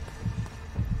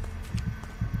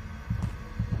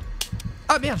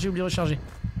 Ah merde, j'ai oublié de recharger.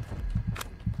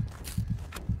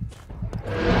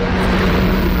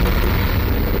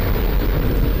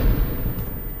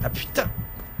 Ah putain.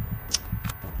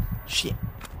 Chier.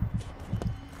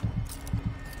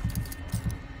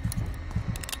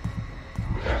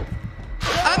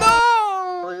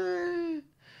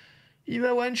 Il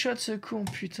va one shot ce con,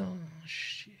 putain.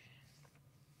 Chier.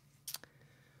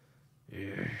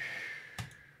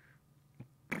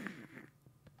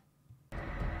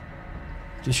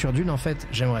 T'es sur Dune en fait,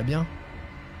 j'aimerais bien.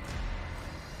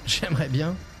 J'aimerais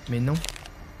bien, mais non.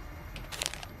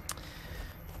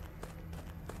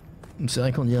 C'est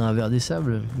vrai qu'on dirait un ver des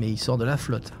sables, mais il sort de la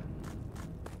flotte.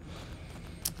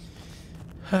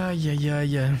 Aïe aïe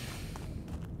aïe.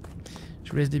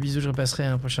 Je vous laisse des bisous, je repasserai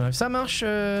à un prochain live. Ça marche,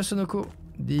 Sonoko.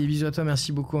 Des bisous à toi,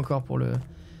 merci beaucoup encore pour le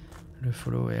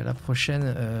follow. Et à la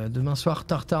prochaine. Demain soir,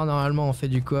 Tartare, normalement, on fait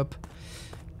du coop.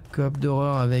 Coop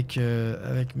d'horreur avec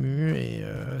Mumu. Et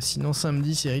sinon,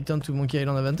 samedi, c'est Return to Monkey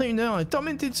Island à 21h. Et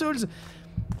Tormented Souls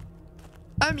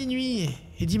à minuit.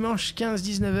 Et dimanche,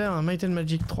 15-19h, Might and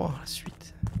Magic 3, la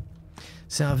suite.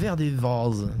 C'est un ver des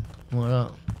vases. Voilà.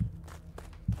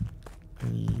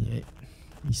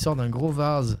 Il sort d'un gros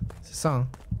vase. C'est ça, hein,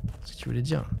 ce que tu voulais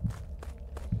dire.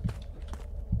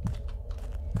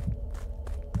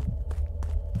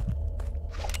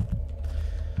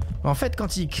 En fait,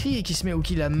 quand il crie et qu'il se met ou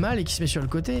qu'il a mal et qu'il se met sur le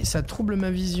côté, ça trouble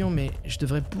ma vision, mais je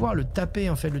devrais pouvoir le taper,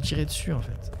 en fait, le tirer dessus, en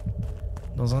fait.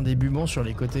 Dans un des bulbons sur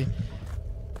les côtés.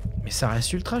 Mais ça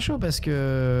reste ultra chaud parce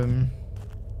que...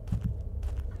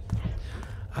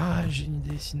 Ah, j'ai une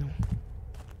idée sinon.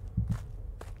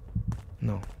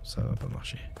 Non, ça va pas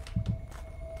marcher. Bon,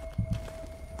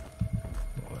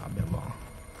 on va bien voir.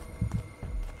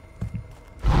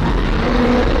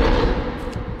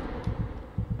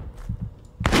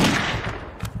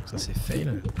 Ça c'est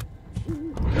fail.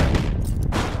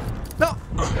 Non.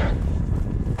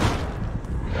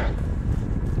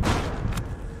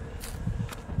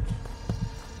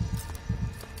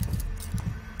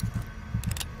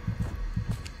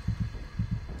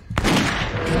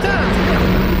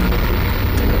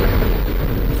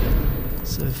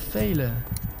 Fail.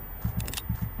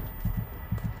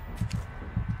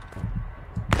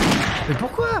 Mais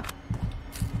pourquoi?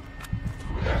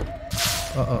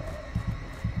 Oh oh.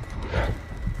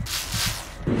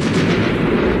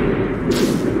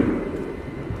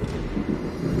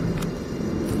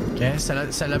 Ok,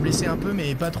 ça l'a blessé un peu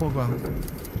mais pas trop quoi.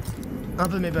 Un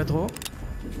peu mais pas trop.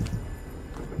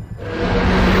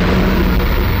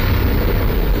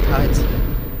 Arrête.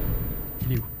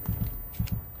 Il est où?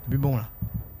 Du bon là.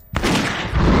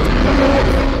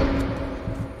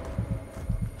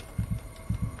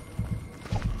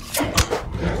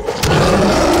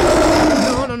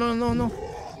 Non.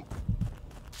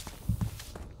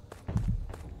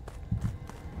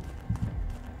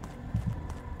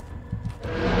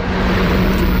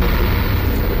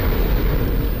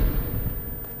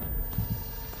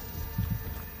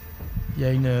 Il y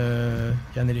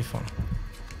a un éléphant là.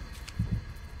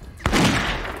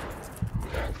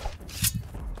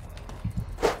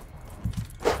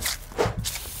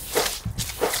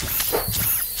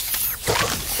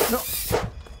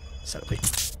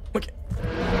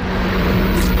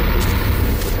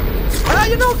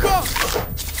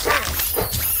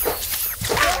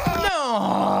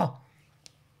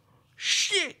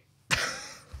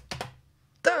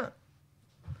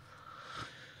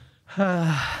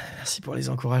 Ah, merci pour les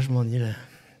encouragements, Neil.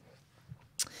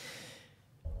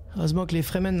 Heureusement que les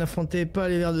Fremen n'affrontaient pas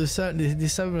les vers de sable, des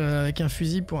sables avec un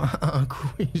fusil pour un coup,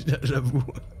 j'avoue.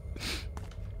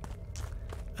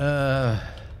 Ah,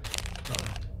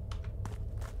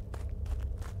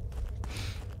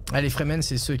 les Fremen,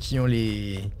 c'est ceux qui ont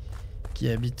qui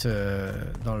habitent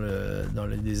dans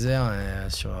le désert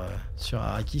sur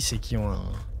Arrakis et qui ont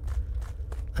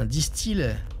un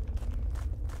distil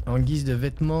en guise de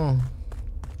vêtements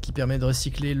qui permet de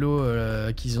recycler l'eau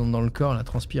qu'ils ont dans le corps, la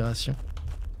transpiration.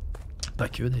 Pas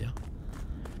que d'ailleurs.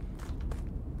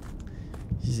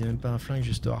 Ils disaient même pas un flingue,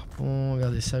 juste au harpon.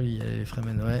 Vers des sables, il y a les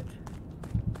Fremen, ouais.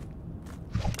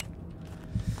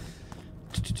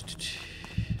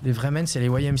 Les Fremen, c'est les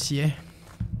YMCA.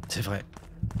 C'est vrai.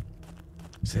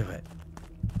 C'est vrai.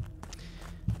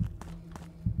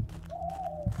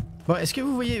 Bon, est-ce que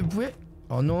vous voyez... Vous pouvez...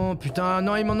 Oh non, putain,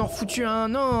 non, ils m'en ont refoutu un,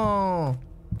 non.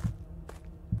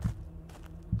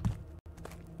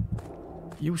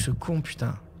 Il est où ce con,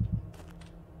 putain?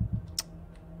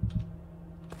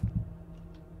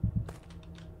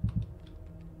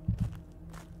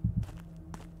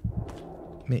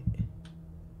 Mais...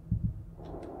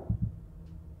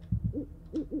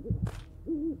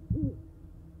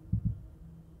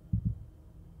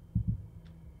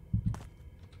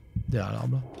 Derrière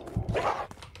l'arbre.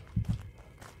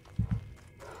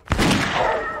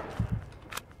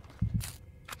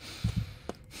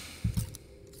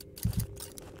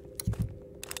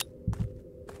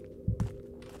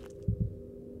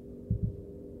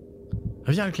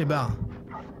 Viens avec les barres.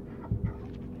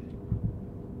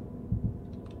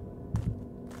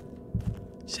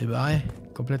 Il s'est barré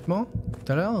complètement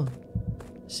tout à l'heure.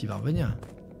 S'il va revenir.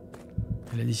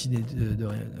 Il a décidé de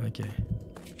rien. Ok.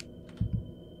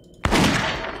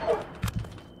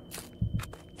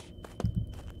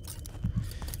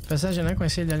 Passage, il y en a qui ont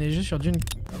essayé le dernier jeu sur Dune,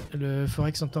 le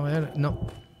Forex en temps réel. Non.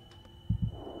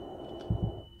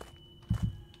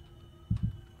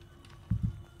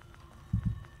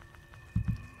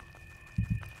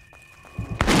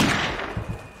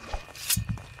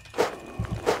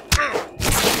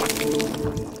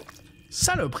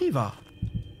 Saloperie, va.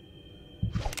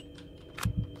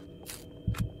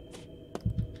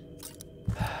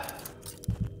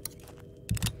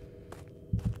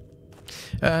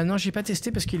 Non, j'ai pas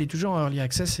testé parce qu'il est toujours en early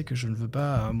access et que je ne veux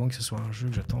pas, à moins que ce soit un jeu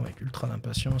que j'attends avec ultra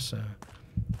d'impatience,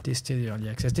 tester les early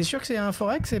access. T'es sûr que c'est un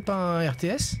Forex, c'est pas un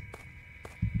RTS?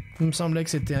 Il me semblait que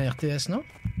c'était un RTS, non?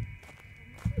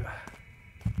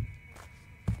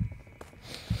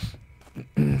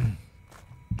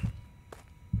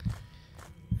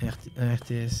 Un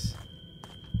RTS.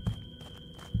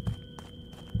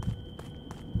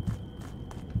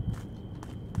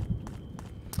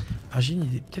 Ah, j'ai une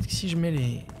idée. Peut-être que si je mets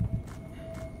les...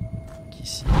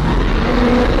 Ici.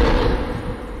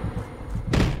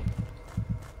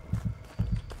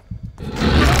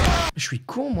 Je suis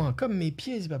con, moi. Comme mes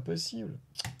pieds, c'est pas possible.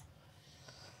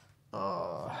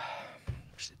 Oh.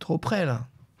 J'étais trop près, là.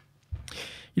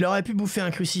 Il aurait pu bouffer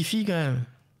un crucifix, quand même.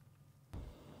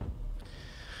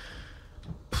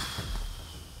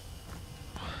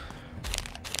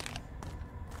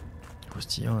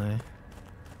 Croustillant, ouais.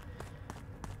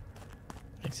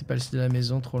 C'est pas le style de la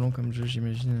maison, trop long comme jeu,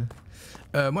 j'imagine.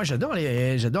 Moi, j'adore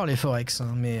les Forex,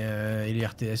 hein, mais et les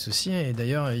RTS aussi. Et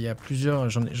d'ailleurs, il y a plusieurs,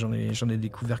 j'en ai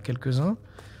découvert quelques-uns,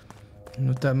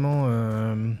 notamment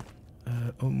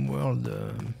Homeworld,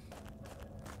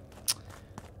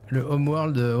 le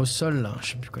Homeworld au sol, là,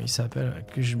 je sais plus comment il s'appelle,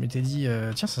 que je m'étais dit,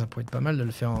 tiens, ça pourrait être pas mal de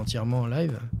le faire entièrement en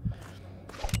live.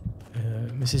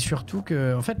 Mais c'est surtout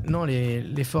que, en fait, non,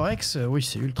 les Forex, oui,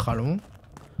 c'est ultra long.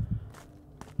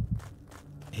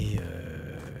 Et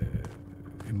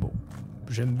bon,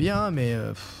 j'aime bien, mais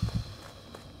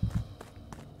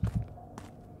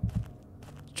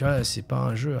tu vois, c'est pas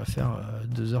un jeu à faire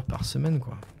 2 heures par semaine,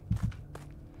 quoi.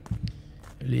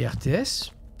 Les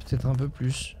RTS, peut-être un peu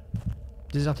plus.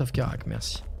 Desert of Karak,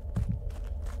 merci.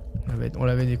 On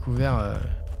l'avait découvert.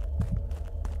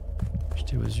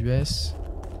 J'étais aux US.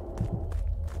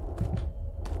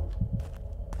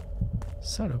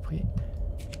 Saloperie.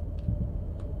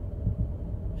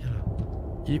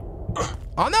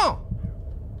 Oh non!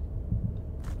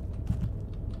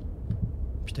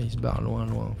 Putain, il se barre loin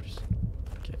en plus.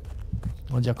 Ok.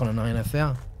 On va dire qu'on en a rien à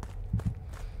faire.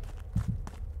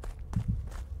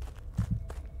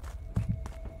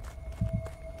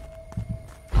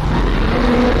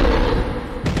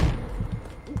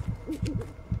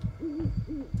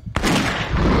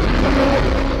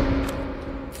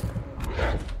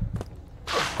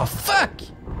 Oh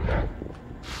fuck!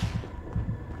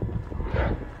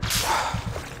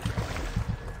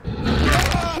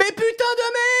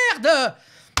 gueule.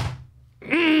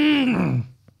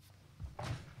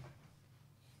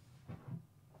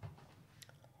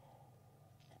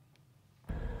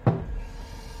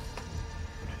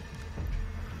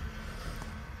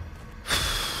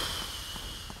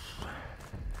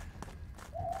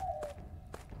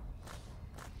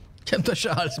 Calme-toi,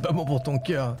 Charal, c'est pas bon pour ton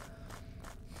cœur.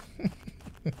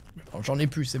 J'en ai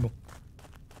plus, c'est bon.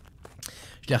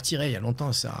 Je l'ai retiré il y a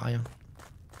longtemps, ça sert à rien.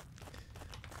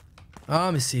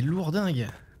 Ah, mais c'est lourdingue.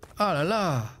 Ah là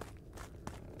là.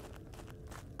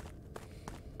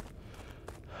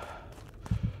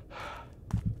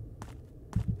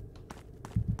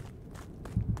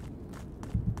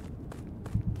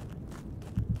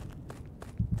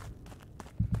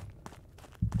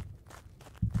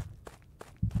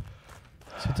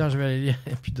 C'est tard, je vais aller lire.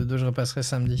 Et puis dodo, je repasserai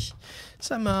samedi.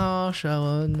 Ça marche,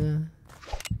 Aaron.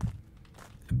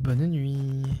 Bonne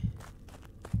nuit.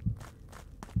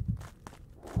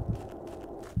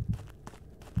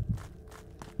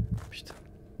 Putain.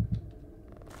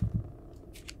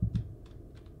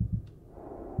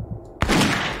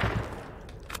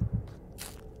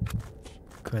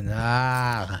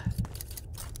 Connard.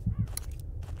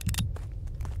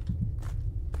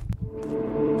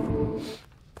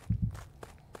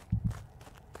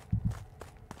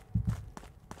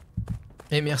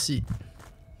 Et merci.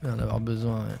 On va en avoir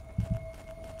besoin. Ouais.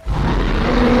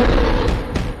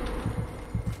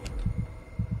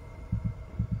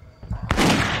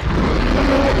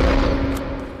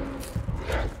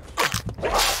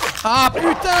 Ah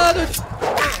putain de...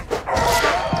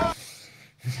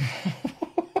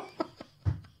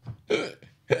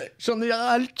 J'en ai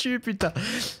ras le cul, putain.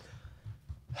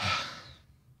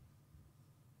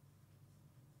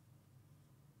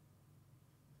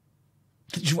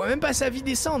 Je vois même pas sa vie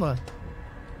descendre.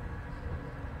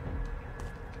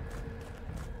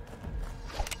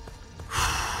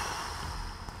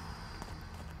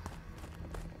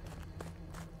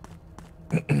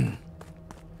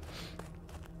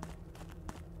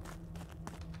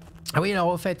 Ah oui, alors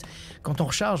au fait, quand on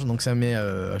recharge, donc ça met,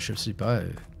 je sais pas,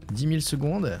 10 000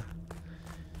 secondes,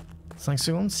 5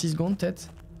 secondes, 6 secondes peut-être.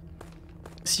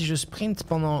 Si je sprint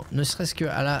pendant, ne serait-ce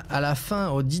qu'à la fin,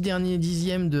 aux 10 derniers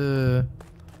dixièmes du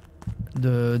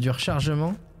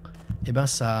rechargement, et ben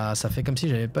ça fait comme si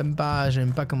j'avais même pas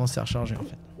commencé à recharger en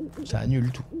fait. Ça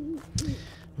annule tout.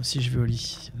 Si je vais au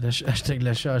lit. Hashtag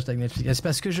lâcheur, hashtag Netflix. C'est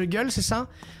parce que je gueule, c'est ça?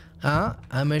 Hein?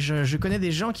 Ah, mais je connais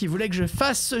des gens qui voulaient que je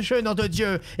fasse ce jeu, nom de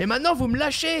Dieu. Et maintenant, vous me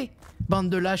lâchez, bande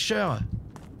de lâcheurs.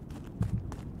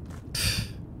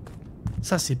 Pff,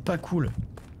 ça, c'est pas cool.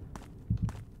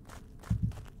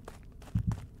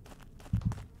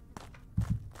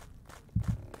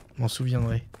 M'en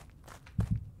souviendrai.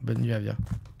 Bonne nuit, Avia.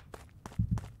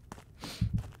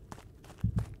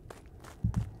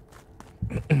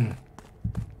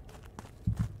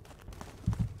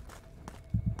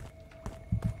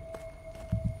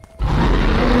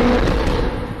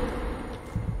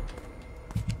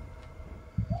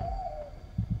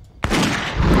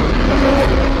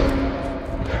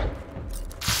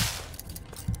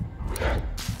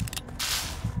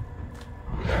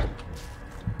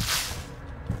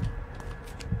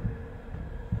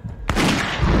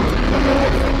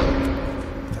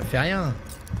 Fait rien.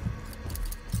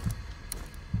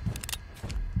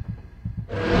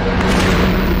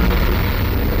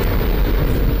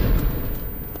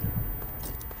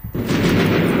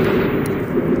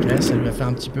 Ok, ça lui a fait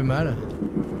un petit peu mal.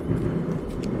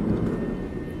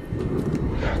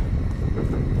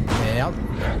 Merde.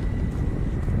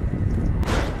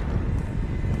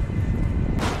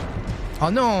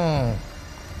 Oh non!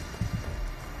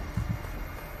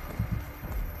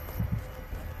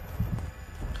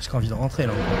 J'ai envie de rentrer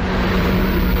là.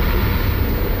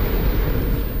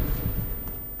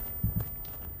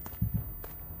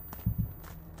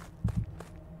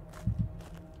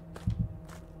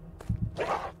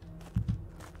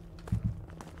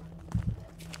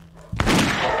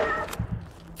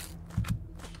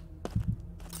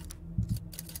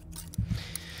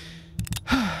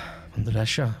 De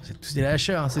lâcheurs, c'est tous des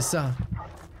lâcheurs, c'est ça.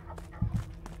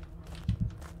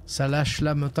 Ça lâche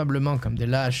lamentablement comme des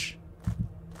lâches.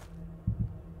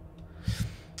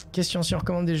 Question si on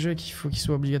recommande des jeux qu'il faut qu'ils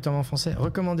soient obligatoirement français.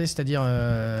 Recommander, c'est-à-dire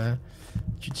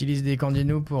tu utilises des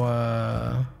candidats pour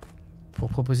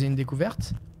proposer une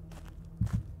découverte.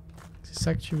 C'est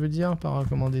ça que tu veux dire par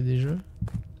recommander des jeux?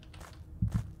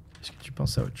 Est-ce que tu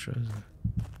penses à autre chose?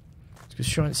 Parce que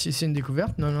si c'est une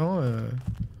découverte, non,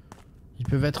 ils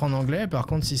peuvent être en anglais. Par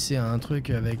contre, si c'est un truc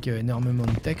avec énormément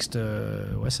de texte,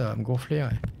 ouais, ça va me gonfler.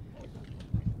 Ouais.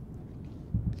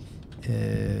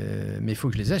 Mais il faut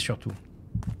que je les ai surtout.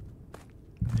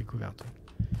 découvertes.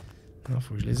 Non,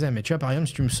 faut que je les aie. Mais tu vois, par exemple,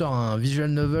 si tu me sors un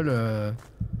visual novel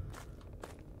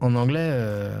en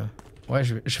anglais, ouais,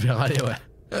 je vais râler,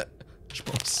 ouais. Je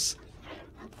pense.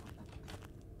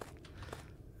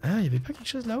 Ah, il y avait pas quelque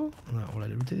chose là-haut? On l'a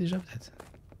looté déjà, peut-être.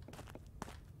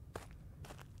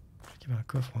 Je crois qu'il y avait un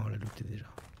coffre, ouais, on l'a looté déjà.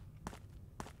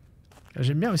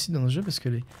 J'aime bien aussi dans ce jeu parce que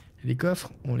les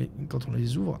coffres, quand on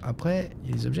les ouvre, après,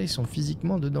 les objets ils sont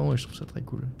physiquement dedans et je trouve ça très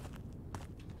cool.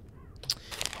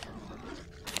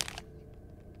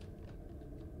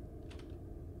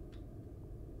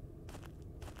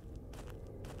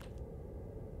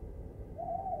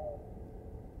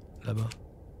 Là-bas.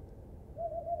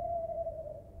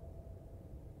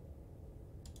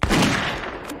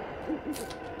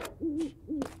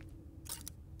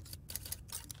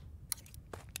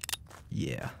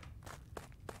 Yeah.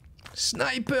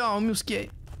 Sniper en mousquet.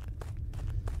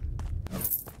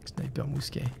 Sniper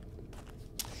mousquet.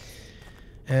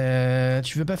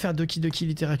 Tu veux pas faire Doki Doki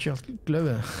Literature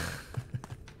Club?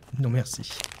 Non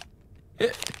merci.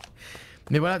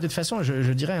 Mais voilà, de toute façon,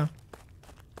 je dirais. Hein.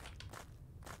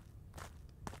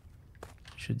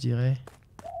 Je dirais.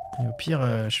 Et au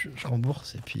pire, je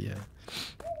rembourse et puis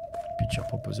tu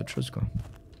reproposes autre chose, quoi.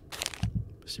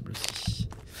 Possible aussi.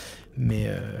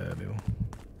 Mais bon.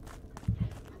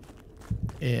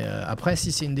 Et après,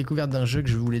 si c'est une découverte d'un jeu que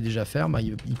je voulais déjà faire, bah,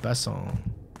 il passe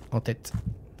en tête.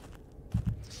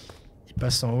 Il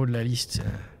passe en haut de la liste.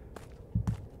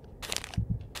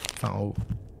 Enfin, en haut.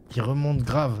 Il remonte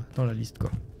grave dans la liste,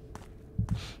 quoi.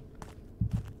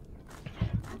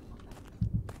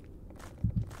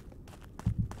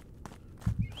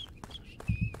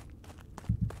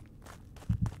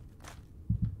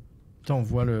 Putain, on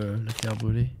voit la terre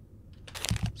brûlée.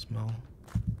 C'est marrant.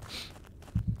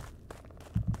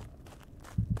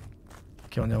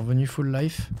 Ok, on est revenu full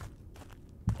life.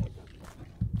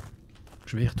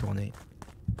 Je vais y retourner.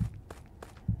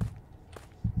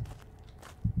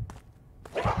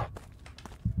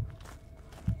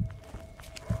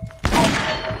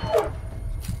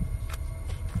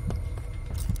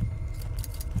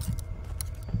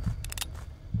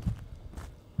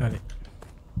 Allez.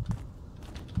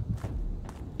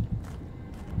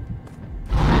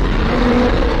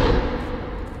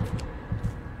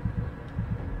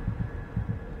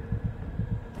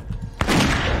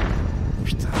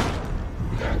 Putain.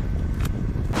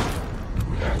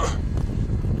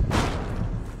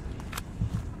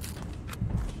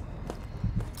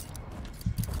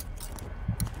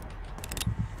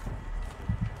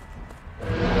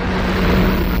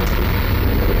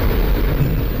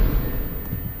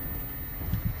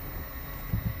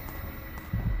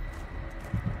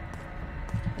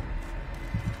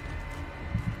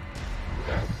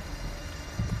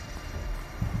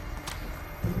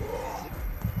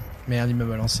 Merde, il m'a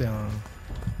balancé un...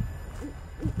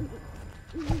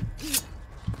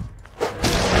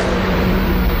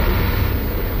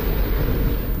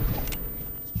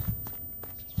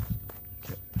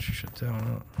 Ok, chuchoteur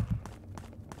là.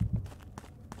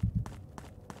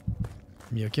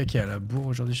 Miyoka qui est à la bourre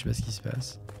aujourd'hui, je sais pas ce qui se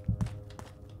passe.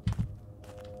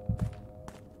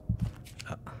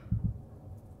 Ah.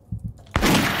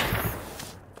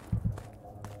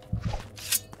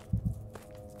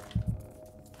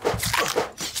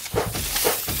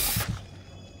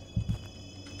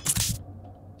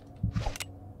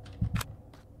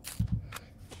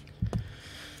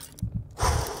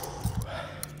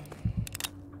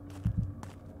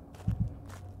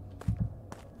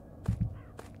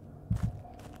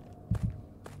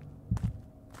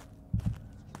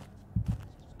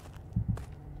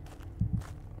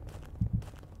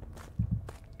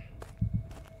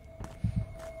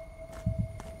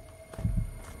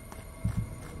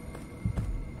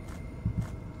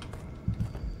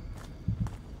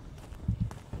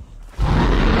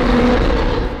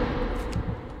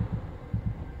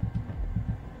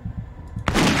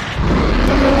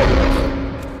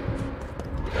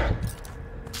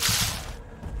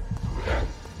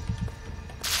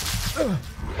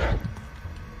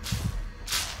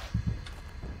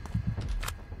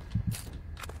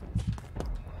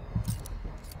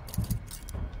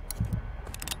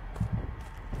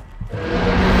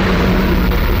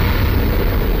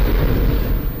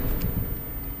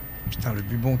 Putain, le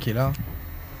bubon qui est là.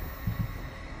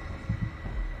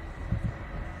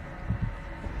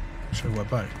 Je le vois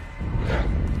pas. Lui.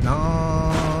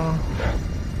 Non.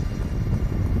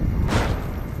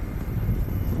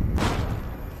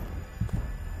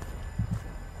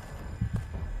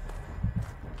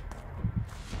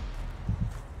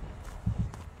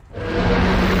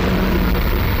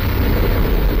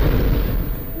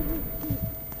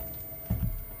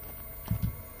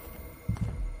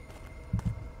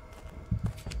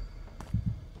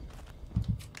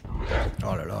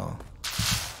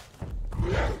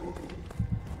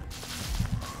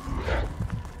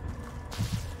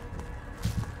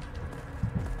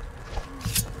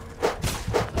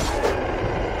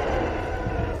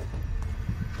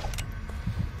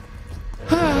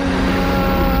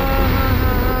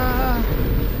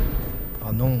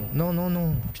 Non, non,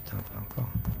 non. Putain, pas encore.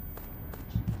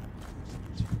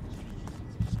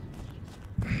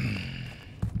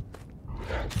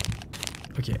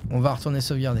 Ok, on va retourner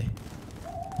sauvegarder.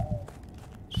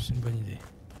 C'est une bonne idée.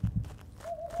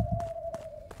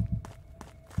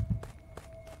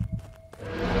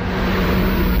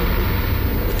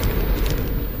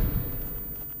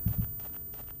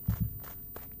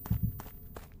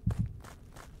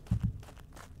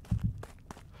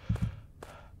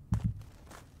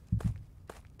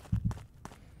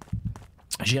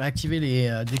 J'ai réactivé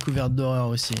les découvertes d'horreur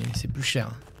aussi, c'est plus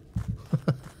cher.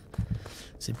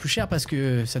 C'est plus cher parce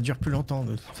que ça dure plus longtemps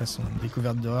de toute façon.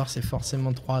 Découverte d'horreur, c'est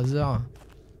forcément 3 heures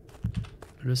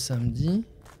le samedi.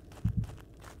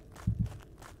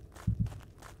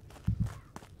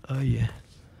 Oh yeah.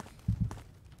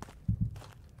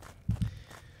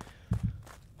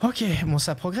 Ok, bon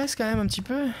ça progresse quand même un petit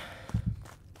peu.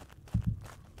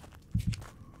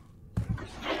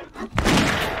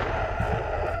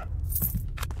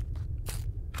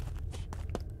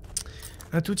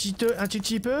 Un tout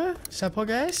petit peu, ça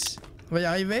progresse. On va y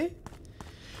arriver.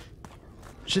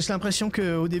 J'ai l'impression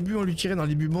qu'au début on lui tirait dans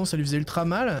les bubons, ça lui faisait ultra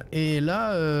mal. Et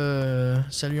là,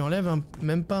 ça lui enlève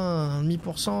même pas un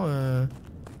demi%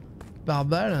 par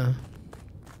balle.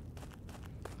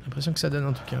 J'ai l'impression que ça donne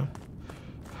en tout cas.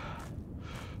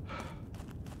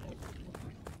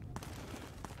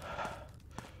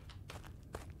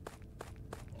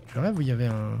 Je rêve où il y avait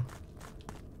un...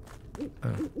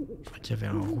 je crois qu'il y avait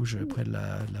un rouge près de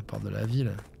la porte de la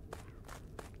ville.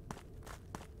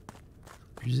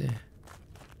 Abusé.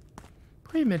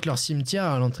 Pourquoi ils mettent leur cimetière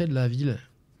à l'entrée de la ville?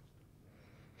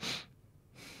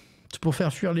 C'est pour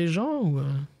faire fuir les gens ou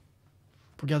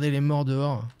pour garder les morts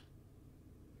dehors?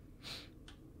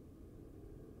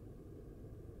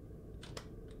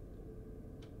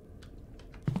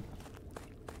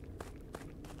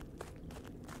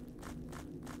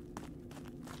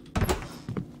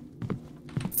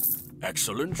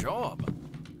 Excellent job.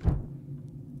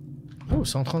 Oh,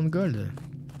 130 gold.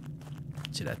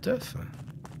 C'est la teuf.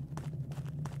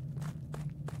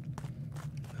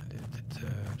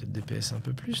 Peut-être DPS un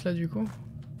peu plus là du coup.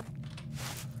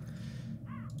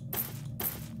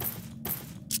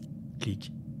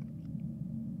 Clic.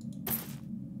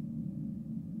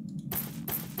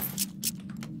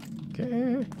 Ok.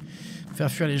 Faire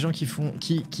fuir les gens qui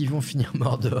vont finir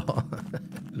morts dehors.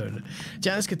 Lol.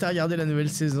 Tiens, est-ce que t'as regardé la nouvelle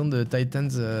saison de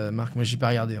Titans, Marc? Moi, j'ai pas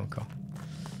regardé encore.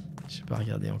 J'ai pas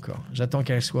regardé encore. J'attends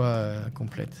qu'elle soit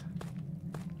complète.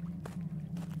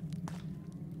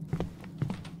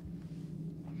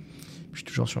 Je suis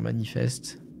toujours sur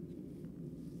Manifest.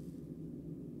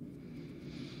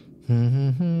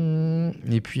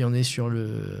 Et puis on est sur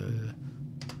le...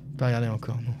 Pas regardé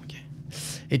encore, non, ok.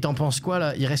 Et t'en penses quoi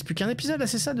là? Il reste plus qu'un épisode là,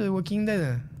 c'est ça, de Walking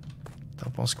Dead?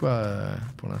 T'en penses quoi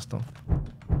pour l'instant?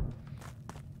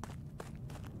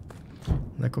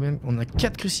 On a combien? On a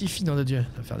 4 crucifix dans notre Dieu.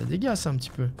 Ça va faire des dégâts ça un petit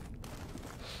peu.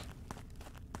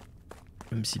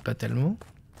 Même si pas tellement.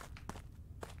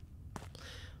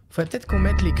 Faudrait peut-être qu'on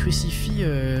mette les crucifix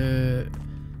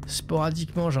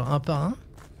sporadiquement, genre un par un.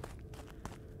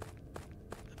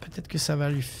 Peut-être que ça va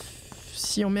lui...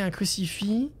 Si on met un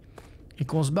crucifix et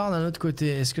qu'on se barre d'un autre côté,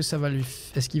 est-ce que ça va lui...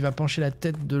 Est-ce qu'il va pencher la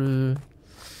tête d'un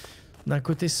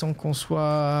côté sans qu'on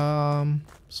soit...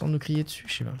 sans nous crier dessus?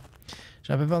 Je sais pas.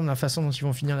 J'ai un peu peur de la façon dont ils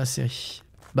vont finir la série.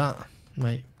 Ben,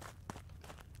 ouais.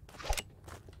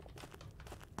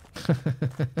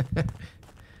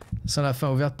 Sans la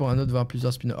fin ouverte pour un autre, voire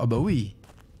plusieurs spin-offs. Oh bah oui.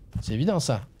 C'est évident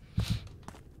ça.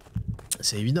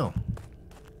 C'est évident.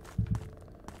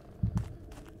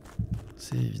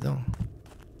 C'est évident.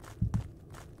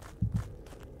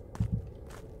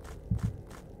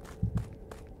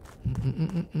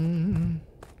 Mais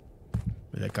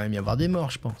il va quand même y avoir des morts,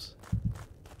 je pense.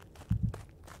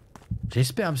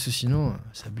 J'espère, parce que sinon,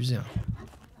 c'est abusé. Hein.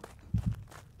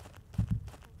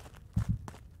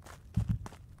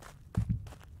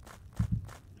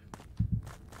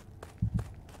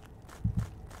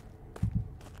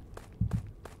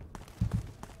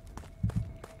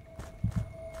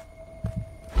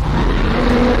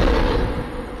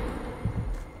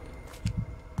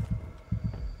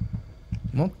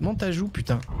 Monte ta joue,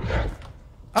 putain.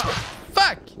 Ah,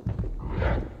 fuck!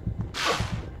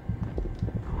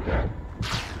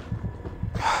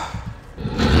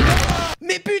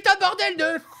 Mais putain de bordel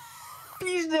de...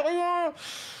 Pisse de rien!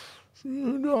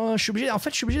 Non, je suis obligé... En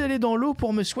fait, je suis obligé d'aller dans l'eau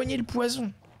pour me soigner le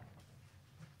poison.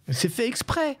 C'est fait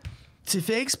exprès. C'est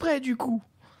fait exprès, du coup.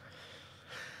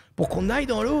 Pour qu'on aille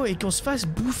dans l'eau et qu'on se fasse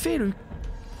bouffer le...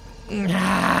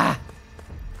 Ah!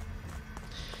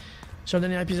 Sur le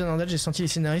dernier épisode en date, j'ai senti les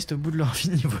scénaristes au bout de leur vie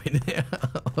niveau NR.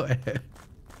 Ouais.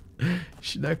 Je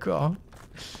suis d'accord. Hein.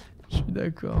 Je suis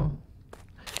d'accord.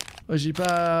 Oh, j'ai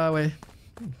pas... Ouais.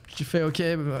 J'ai fait ok.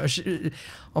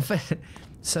 En fait,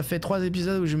 ça fait 3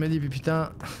 épisodes où je me dis,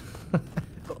 putain...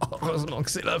 Heureusement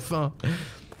que c'est la fin.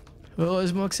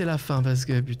 Heureusement que c'est la fin parce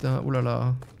que putain,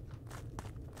 oulala.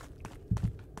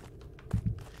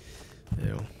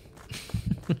 Et bon.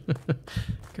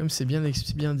 Comme c'est bien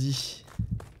dit.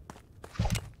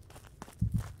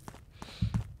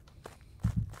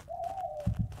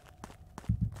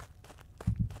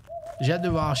 J'ai hâte de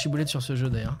voir Archiboulette sur ce jeu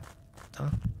d'ailleurs.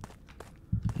 Putain.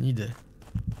 Need.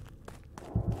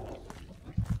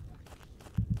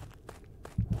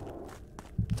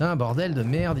 Putain, bordel de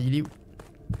merde, il est où?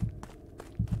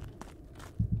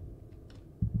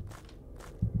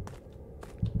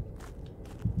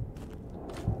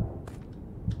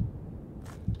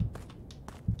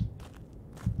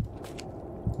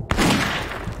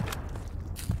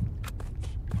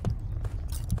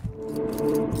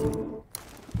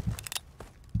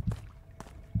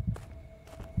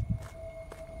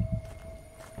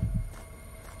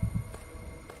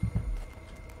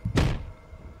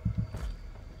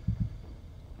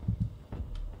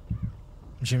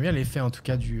 J'aime bien l'effet en tout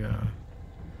cas du...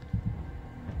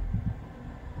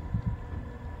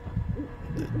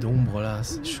 d'ombre là,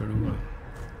 c'est chelou.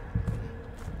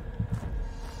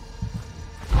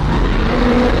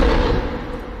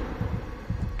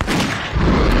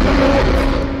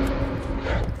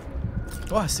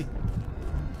 Oh, c'est...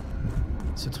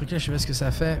 Ce truc là, je sais pas ce que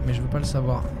ça fait, mais je veux pas le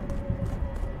savoir.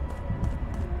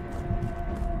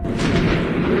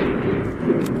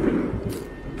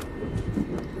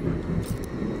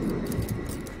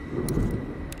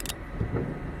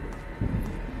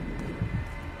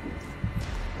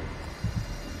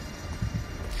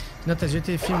 Non, t'as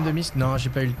jeté les films de Myst? Non, j'ai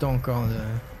pas eu le temps encore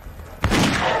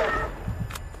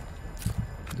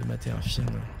de mater un film.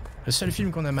 Le seul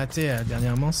film qu'on a maté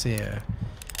dernièrement, c'est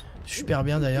super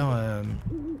bien d'ailleurs.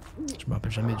 Je me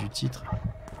rappelle jamais du titre.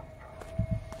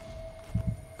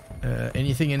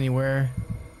 Anything Anywhere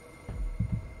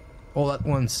All at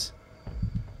Once.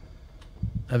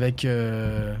 Avec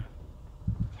le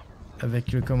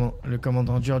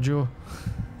commandant Giorgio.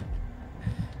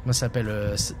 Moi, ça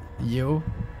s'appelle Yeo.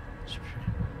 Je sais plus.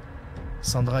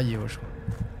 Sandra Yeo, je crois.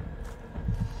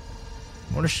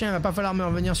 Bon, le chien, il va pas falloir me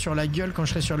revenir sur la gueule quand je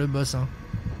serai sur le boss, hein.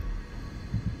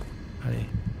 Allez.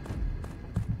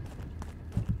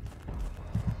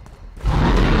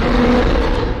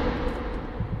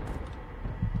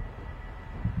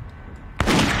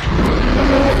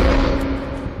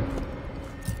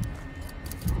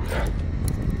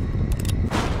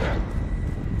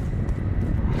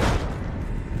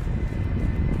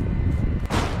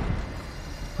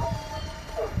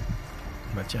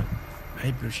 Bah tiens,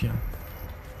 hype le chien.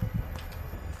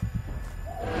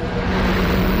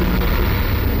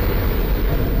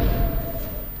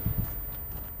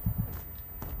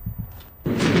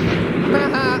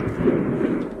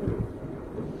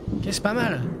 C'est pas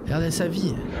mal, regardez sa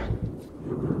vie.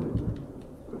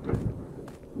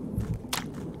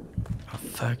 Oh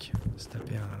fuck, se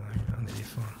taper un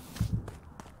éléphant.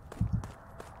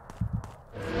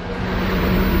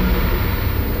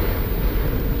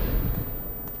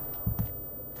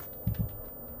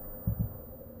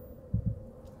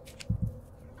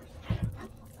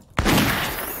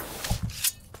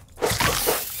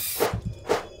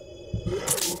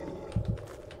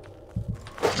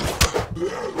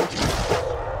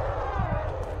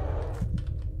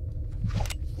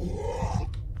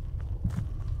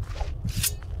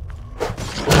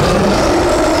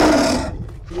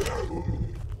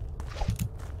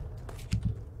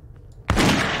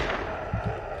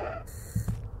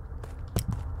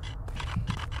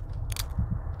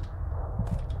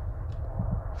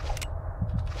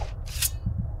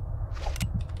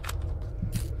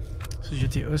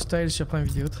 J'étais hostile sur Prime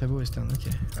Vidéo, très beau western, ok.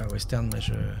 Ah western, mais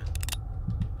je suis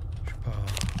pas...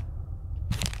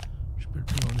 Je suis pas le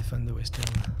plus grand des fans de western.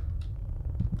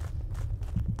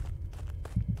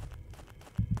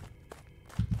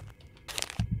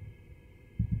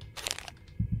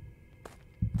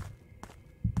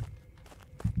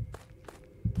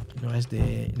 Il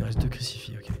nous reste 2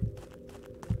 crucifix, ok.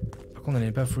 Par contre on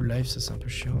n'allait pas full life, ça c'est un peu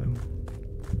chiant, mais bon.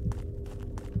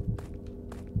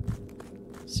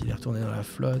 S'il est retourné dans la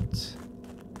flotte.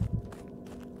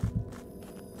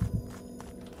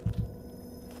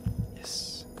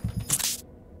 Yes.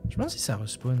 Je me demande si ça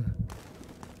respawn.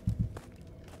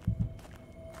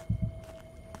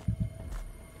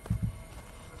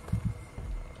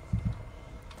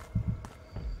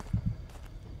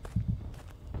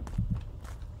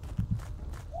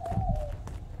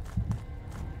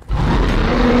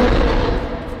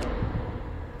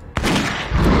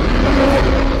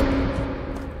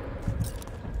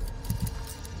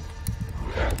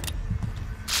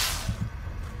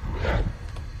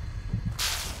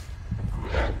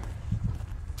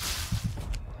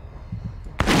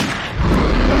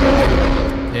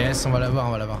 Yes, on va l'avoir,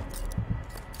 on va l'avoir.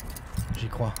 J'y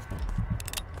crois.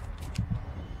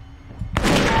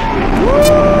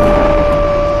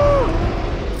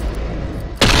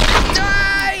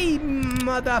 Die,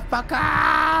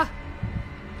 motherfucker!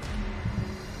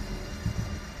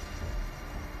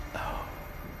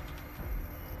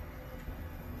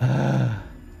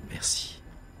 Merci.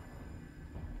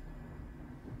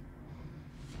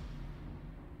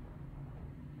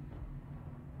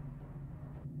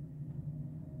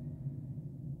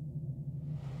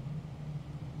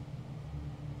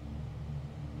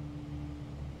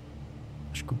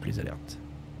 Je coupe les alertes.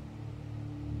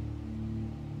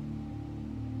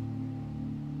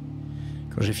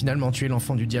 Quand j'ai finalement tué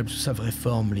l'enfant du diable sous sa vraie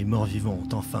forme, les morts vivants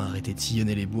ont enfin arrêté de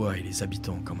sillonner les bois et les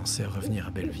habitants ont commencé à revenir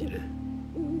à Belleville.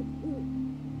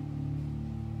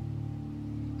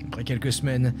 Après quelques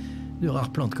semaines, de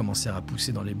rares plantes commencèrent à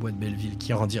pousser dans les bois de Belleville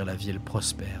qui rendirent la ville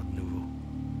prospère de nouveau.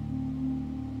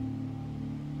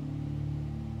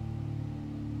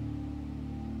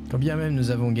 Quand bien même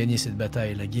nous avons gagné cette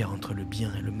bataille, la guerre entre le bien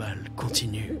et le mal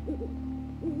continue.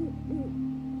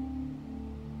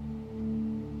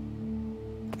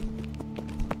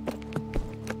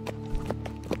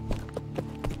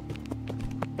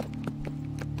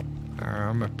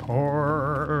 I'm a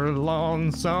poor,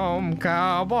 lonesome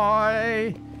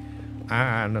cowboy,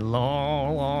 and a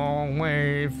long, long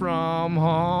way from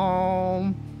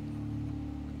home.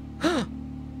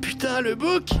 Putain, le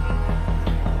bouc!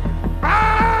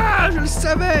 Ah, je le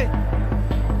savais!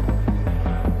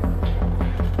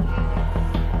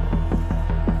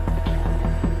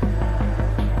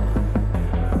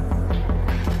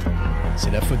 C'est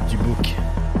la faute du bouc.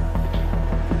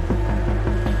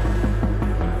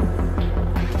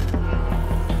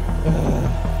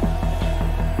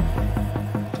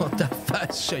 Dans ta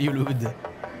face, Chailloloud.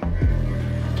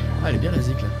 Ah, elle est bien la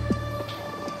zik là.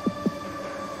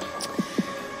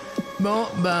 Bon,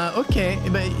 bah ok. Eh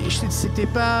ben,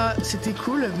 c'était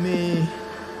cool, mais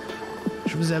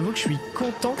je vous avoue que je suis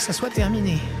content que ça soit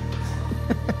terminé.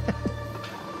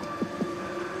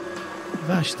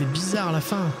 Vache, c'était bizarre la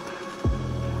fin.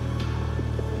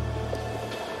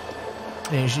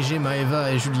 Et GG,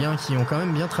 Maëva et Julien qui ont quand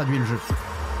même bien traduit le jeu.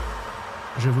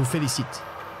 Je vous félicite.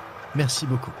 Merci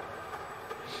beaucoup.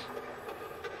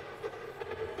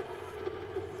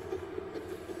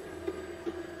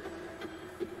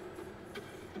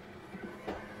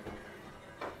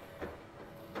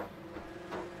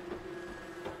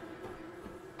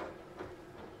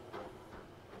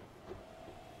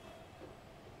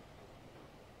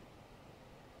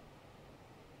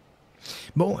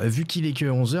 Bon, vu qu'il est que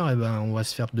 11h, eh ben, on va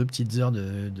se faire 2 petites heures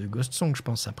de Ghost Song, je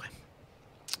pense, après.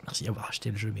 Merci d'avoir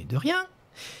acheté le jeu, mais de rien.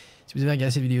 Si vous avez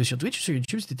regardé cette vidéo sur Twitch ou sur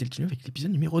YouTube, c'était le Kino avec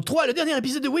l'épisode numéro 3, le dernier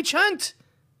épisode de Witch Hunt.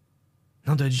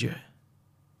 Nom de Dieu.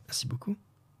 Merci beaucoup.